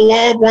people you'll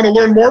want to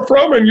learn more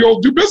from and you'll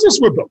do business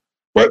with them.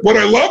 But what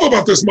I love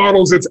about this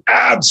model is it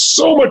adds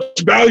so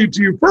much value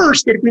to you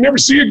first that if we never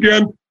see you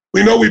again,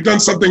 we know we've done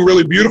something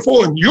really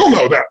beautiful and you'll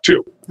know that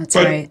too. That's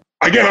right.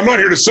 Again, I'm not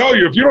here to sell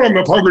you. If you don't have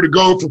enough hunger to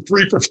go for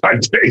free for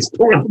 5 days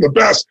to learn from the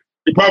best,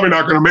 you're probably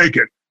not going to make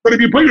it. But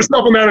if you put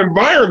yourself in that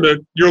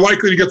environment, you're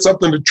likely to get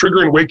something to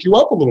trigger and wake you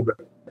up a little bit.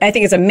 I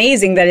think it's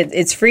amazing that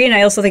it's free. And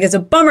I also think it's a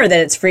bummer that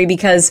it's free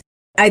because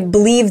I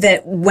believe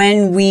that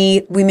when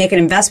we make an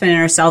investment in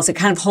ourselves, it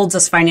kind of holds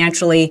us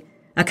financially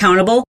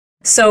accountable.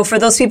 So for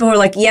those people who are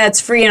like, yeah, it's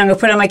free and I'm going to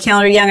put it on my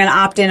calendar. Yeah, I'm going to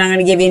opt in. I'm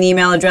going to give you an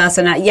email address.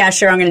 And yeah,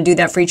 sure, I'm going to do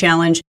that free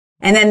challenge.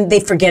 And then they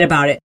forget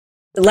about it.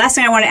 The last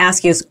thing I want to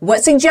ask you is,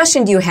 what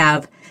suggestion do you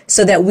have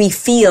so that we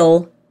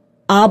feel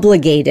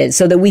obligated,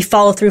 so that we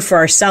follow through for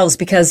ourselves,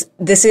 because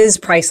this is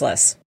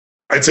priceless?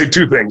 I'd say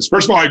 2 things.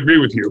 First of all, I agree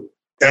with you.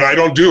 And I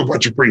don't do a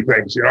bunch of free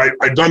things.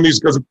 I've done these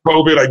because of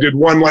COVID. I did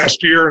one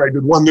last year and I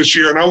did one this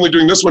year. And I'm only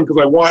doing this one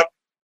because I want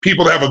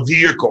people to have a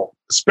vehicle,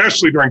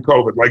 especially during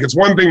COVID. Like, it's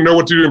one thing to know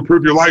what to do to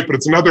improve your life, but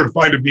it's another to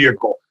find a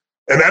vehicle.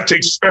 And that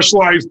takes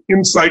specialized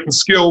insight and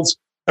skills.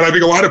 And I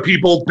think a lot of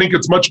people think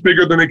it's much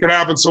bigger than they can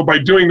have. And so by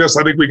doing this,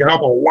 I think we can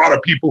help a lot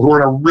of people who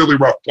are in a really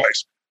rough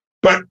place.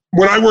 But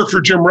when I worked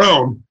for Jim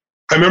Rohn,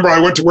 I remember I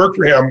went to work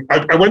for him.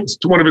 I went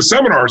to one of his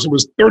seminars. It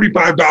was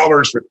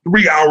 $35 for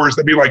 3 hours.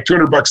 That'd be like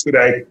 $200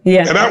 today.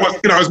 Yeah. And that was,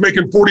 I was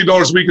making $40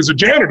 a week as a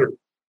janitor.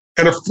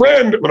 And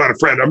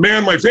a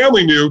man my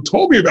family knew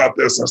told me about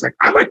this. I was like,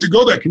 I'd like to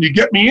go there. Can you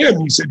get me in?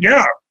 And he said,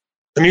 yeah.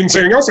 And he didn't say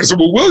anything else. I said,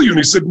 well, will you? And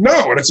he said,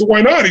 no. And I said,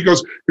 why not? He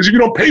goes, because if you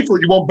don't pay for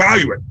it, you won't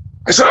value it.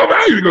 I said, I'll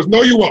value it. He goes,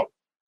 no, you won't.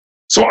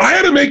 So I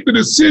had to make the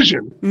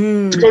decision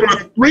to go to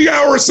a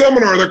 3-hour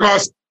seminar that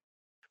cost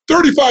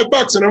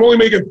 $35 and I'm only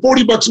making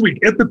 $40 a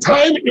week. At the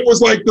time, it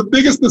was like the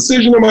biggest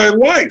decision of my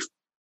life.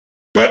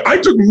 But I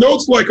took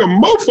notes like a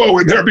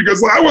mofo in there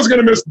because I was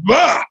going to miss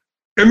the.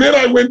 And then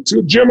I went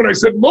to Jim and I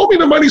said, loan me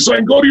the money so I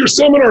can go to your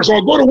seminar. So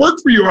I'll go to work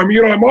for you. I'm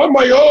on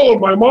my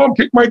own. My mom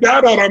kicked my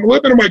dad out. I'm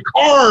living in my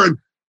car. And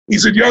he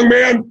said, young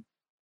man,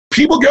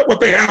 people get what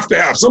they have to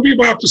have. Some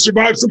people have to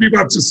survive. Some people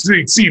have to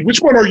succeed.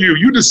 Which one are you?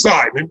 You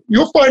decide. And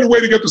you'll find a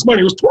way to get this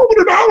money. It was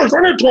 $1,200. I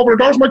didn't have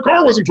 $1,200. My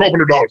car wasn't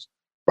 $1,200.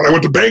 But I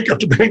went to bank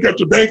after bank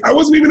after bank. I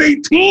wasn't even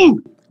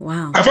 18.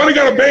 Wow. I finally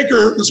got a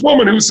banker, this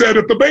woman who said,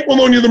 if the bank will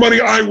loan you the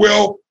money, I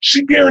will.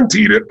 She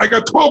guaranteed it. I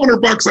got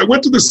 $1,200. I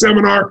went to the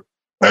seminar.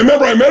 I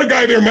remember I met a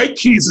guy there, Mike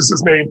Keys is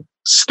his name.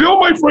 Still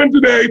my friend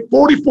today,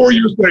 44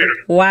 years later.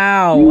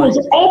 Wow. He was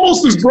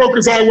almost as broke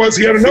as I was.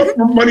 He had enough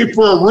money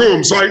for a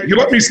room, so he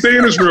let me stay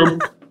in his room.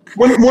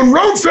 When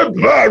Rohn said,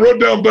 I wrote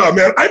down,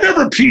 man, I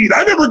never peed.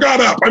 I never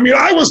got up. I mean,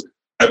 I was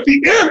at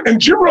the end,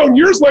 and Jim Rohn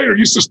years later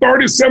used to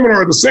start his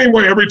seminar the same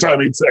way every time.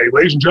 He'd say,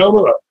 ladies and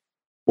gentlemen,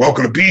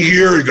 welcome to be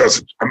here. He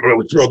goes, I'm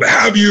really thrilled to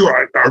have you.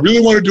 I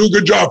really want to do a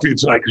good job for you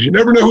tonight because you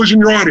never know who's in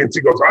your audience.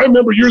 He goes, I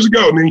remember years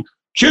ago, and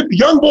the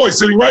young boy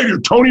sitting right here,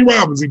 Tony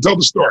Robbins, he'd tell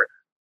the story.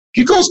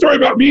 He told a story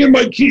about me and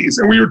Mike Keys,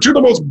 and we were two of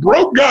the most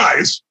broke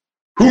guys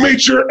who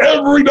made sure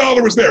every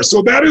dollar was there.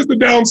 So that is the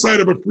downside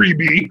of a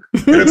freebie.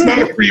 And it's not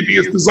a freebie.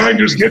 It's designed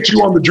to just get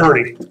you on the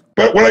journey.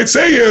 But what I'd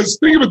say is,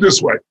 think of it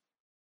this way.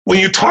 When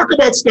you talk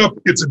about stuff,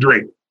 it's a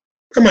dream.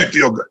 It might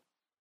feel good.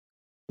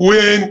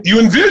 When you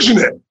envision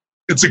it,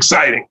 it's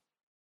exciting.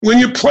 When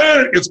you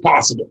plan it, it's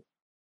possible.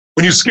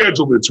 When you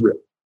schedule it, it's real.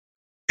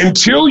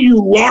 Until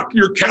you lock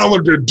your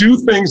calendar to do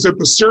things at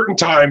a certain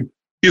time,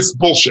 it's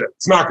bullshit.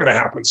 It's not going to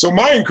happen. So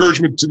my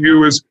encouragement to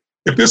you is,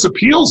 if this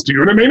appeals to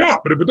you, and it may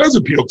not, but if it does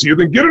appeal to you,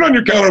 then get it on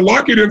your calendar,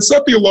 lock it in,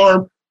 set the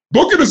alarm,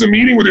 book it as a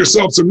meeting with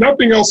yourself so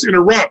nothing else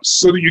interrupts,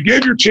 so that you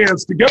gave your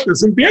chance to get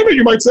this. And at the end of it,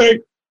 you might say,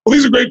 well,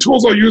 these are great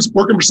tools I'll use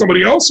working for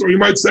somebody else. Or you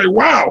might say,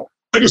 wow,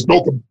 I just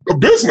built a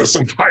business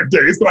in 5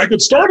 days that I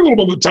could start a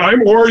little bit at a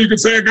time. Or you could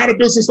say, I got a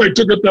business, I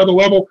took it to another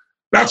level.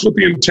 That's what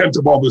the intent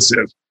of all this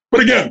is.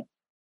 But again,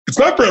 it's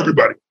not for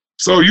everybody.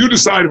 So you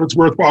decide if it's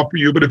worthwhile for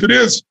you. But if it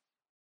is,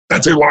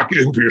 I'd say lock it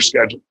in for your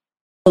schedule.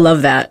 I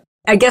love that.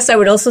 I guess I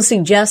would also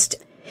suggest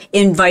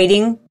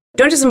inviting,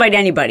 don't just invite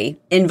anybody,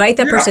 invite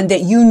that person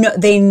that you know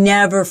they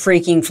never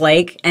freaking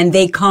flake and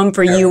they come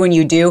for you when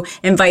you do.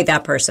 Invite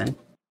that person.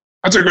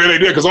 That's a great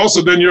idea, because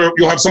also then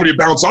you'll have somebody to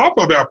bounce off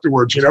of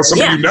afterwards,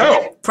 somebody you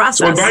know. Process.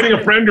 So inviting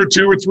a friend or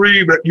two or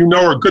three that you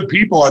know are good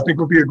people, I think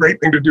would be a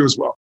great thing to do as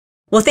well.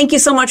 Well, thank you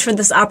so much for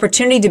this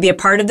opportunity to be a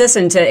part of this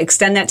and to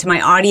extend that to my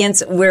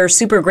audience. We're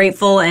super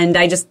grateful, and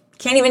I just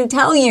can't even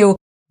tell you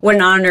what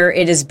an honor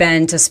it has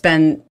been to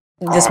spend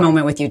this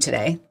moment with you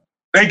today.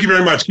 Thank you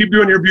very much. Keep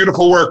doing your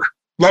beautiful work.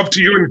 Love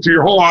to you and to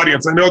your whole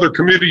audience. I know they're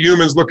committed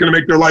humans looking to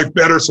make their life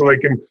better so they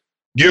can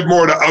give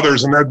more to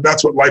others, and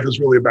that's what life is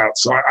really about.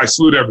 So I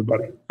salute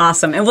everybody.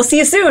 Awesome. And we'll see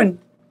you soon.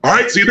 All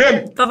right. See you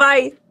then.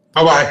 Bye-bye.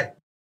 Bye-bye.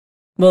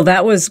 Well,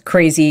 that was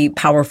crazy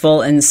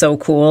powerful and so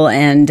cool.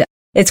 And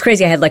it's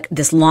crazy. I had like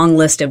this long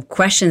list of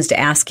questions to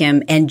ask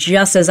him. And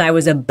just as I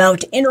was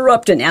about to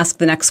interrupt and ask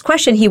the next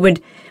question, it was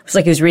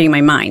like he was reading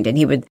my mind, and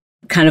he would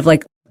kind of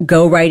like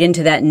go right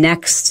into that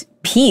next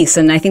piece.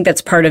 And I think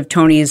that's part of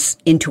Tony's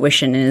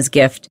intuition and his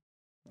gift.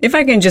 If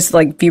I can just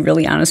like be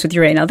really honest with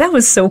you right now, that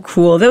was so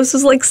cool. That was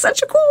just like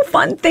such a cool,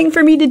 fun thing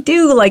for me to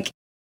do. Like,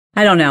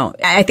 I don't know.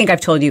 I think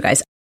I've told you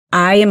guys,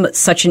 I am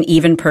such an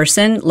even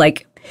person.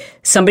 Like,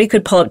 somebody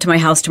could pull up to my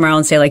house tomorrow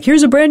and say like,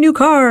 here's a brand new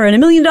car and $1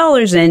 million.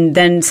 And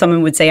then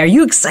someone would say, are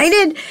you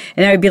excited?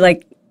 And I would be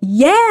like,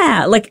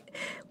 yeah. Like,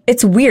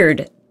 it's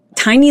weird.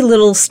 Tiny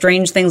little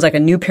strange things like a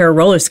new pair of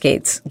roller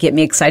skates get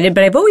me excited,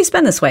 but I've always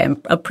been this way.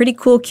 I'm a pretty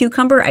cool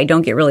cucumber. I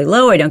don't get really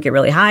low. I don't get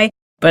really high,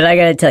 but I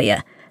got to tell you,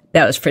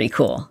 that was pretty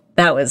cool.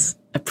 That was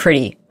a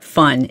pretty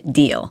fun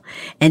deal.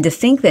 And to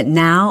think that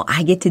now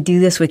I get to do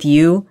this with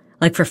you,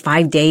 like for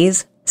 5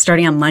 days,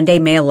 starting on Monday,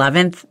 May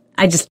 11th,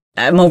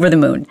 I'm over the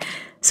moon.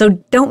 So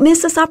don't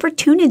miss this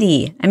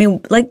opportunity. I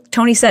mean, like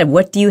Tony said,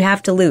 what do you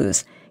have to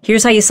lose?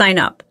 Here's how you sign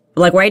up.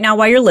 Like right now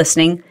while you're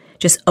listening,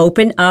 just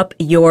open up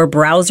your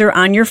browser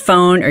on your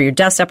phone or your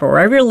desktop or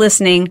wherever you're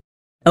listening.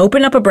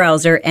 Open up a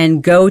browser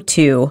and go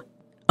to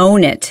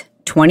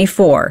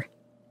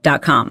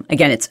ownit24.com.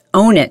 Again, it's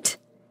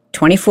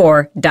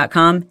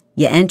ownit24.com.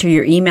 You enter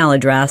your email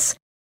address,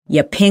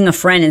 you ping a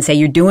friend and say,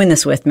 you're doing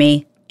this with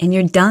me, and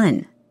you're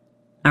done.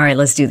 All right,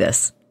 let's do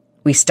this.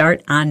 We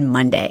start on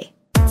Monday.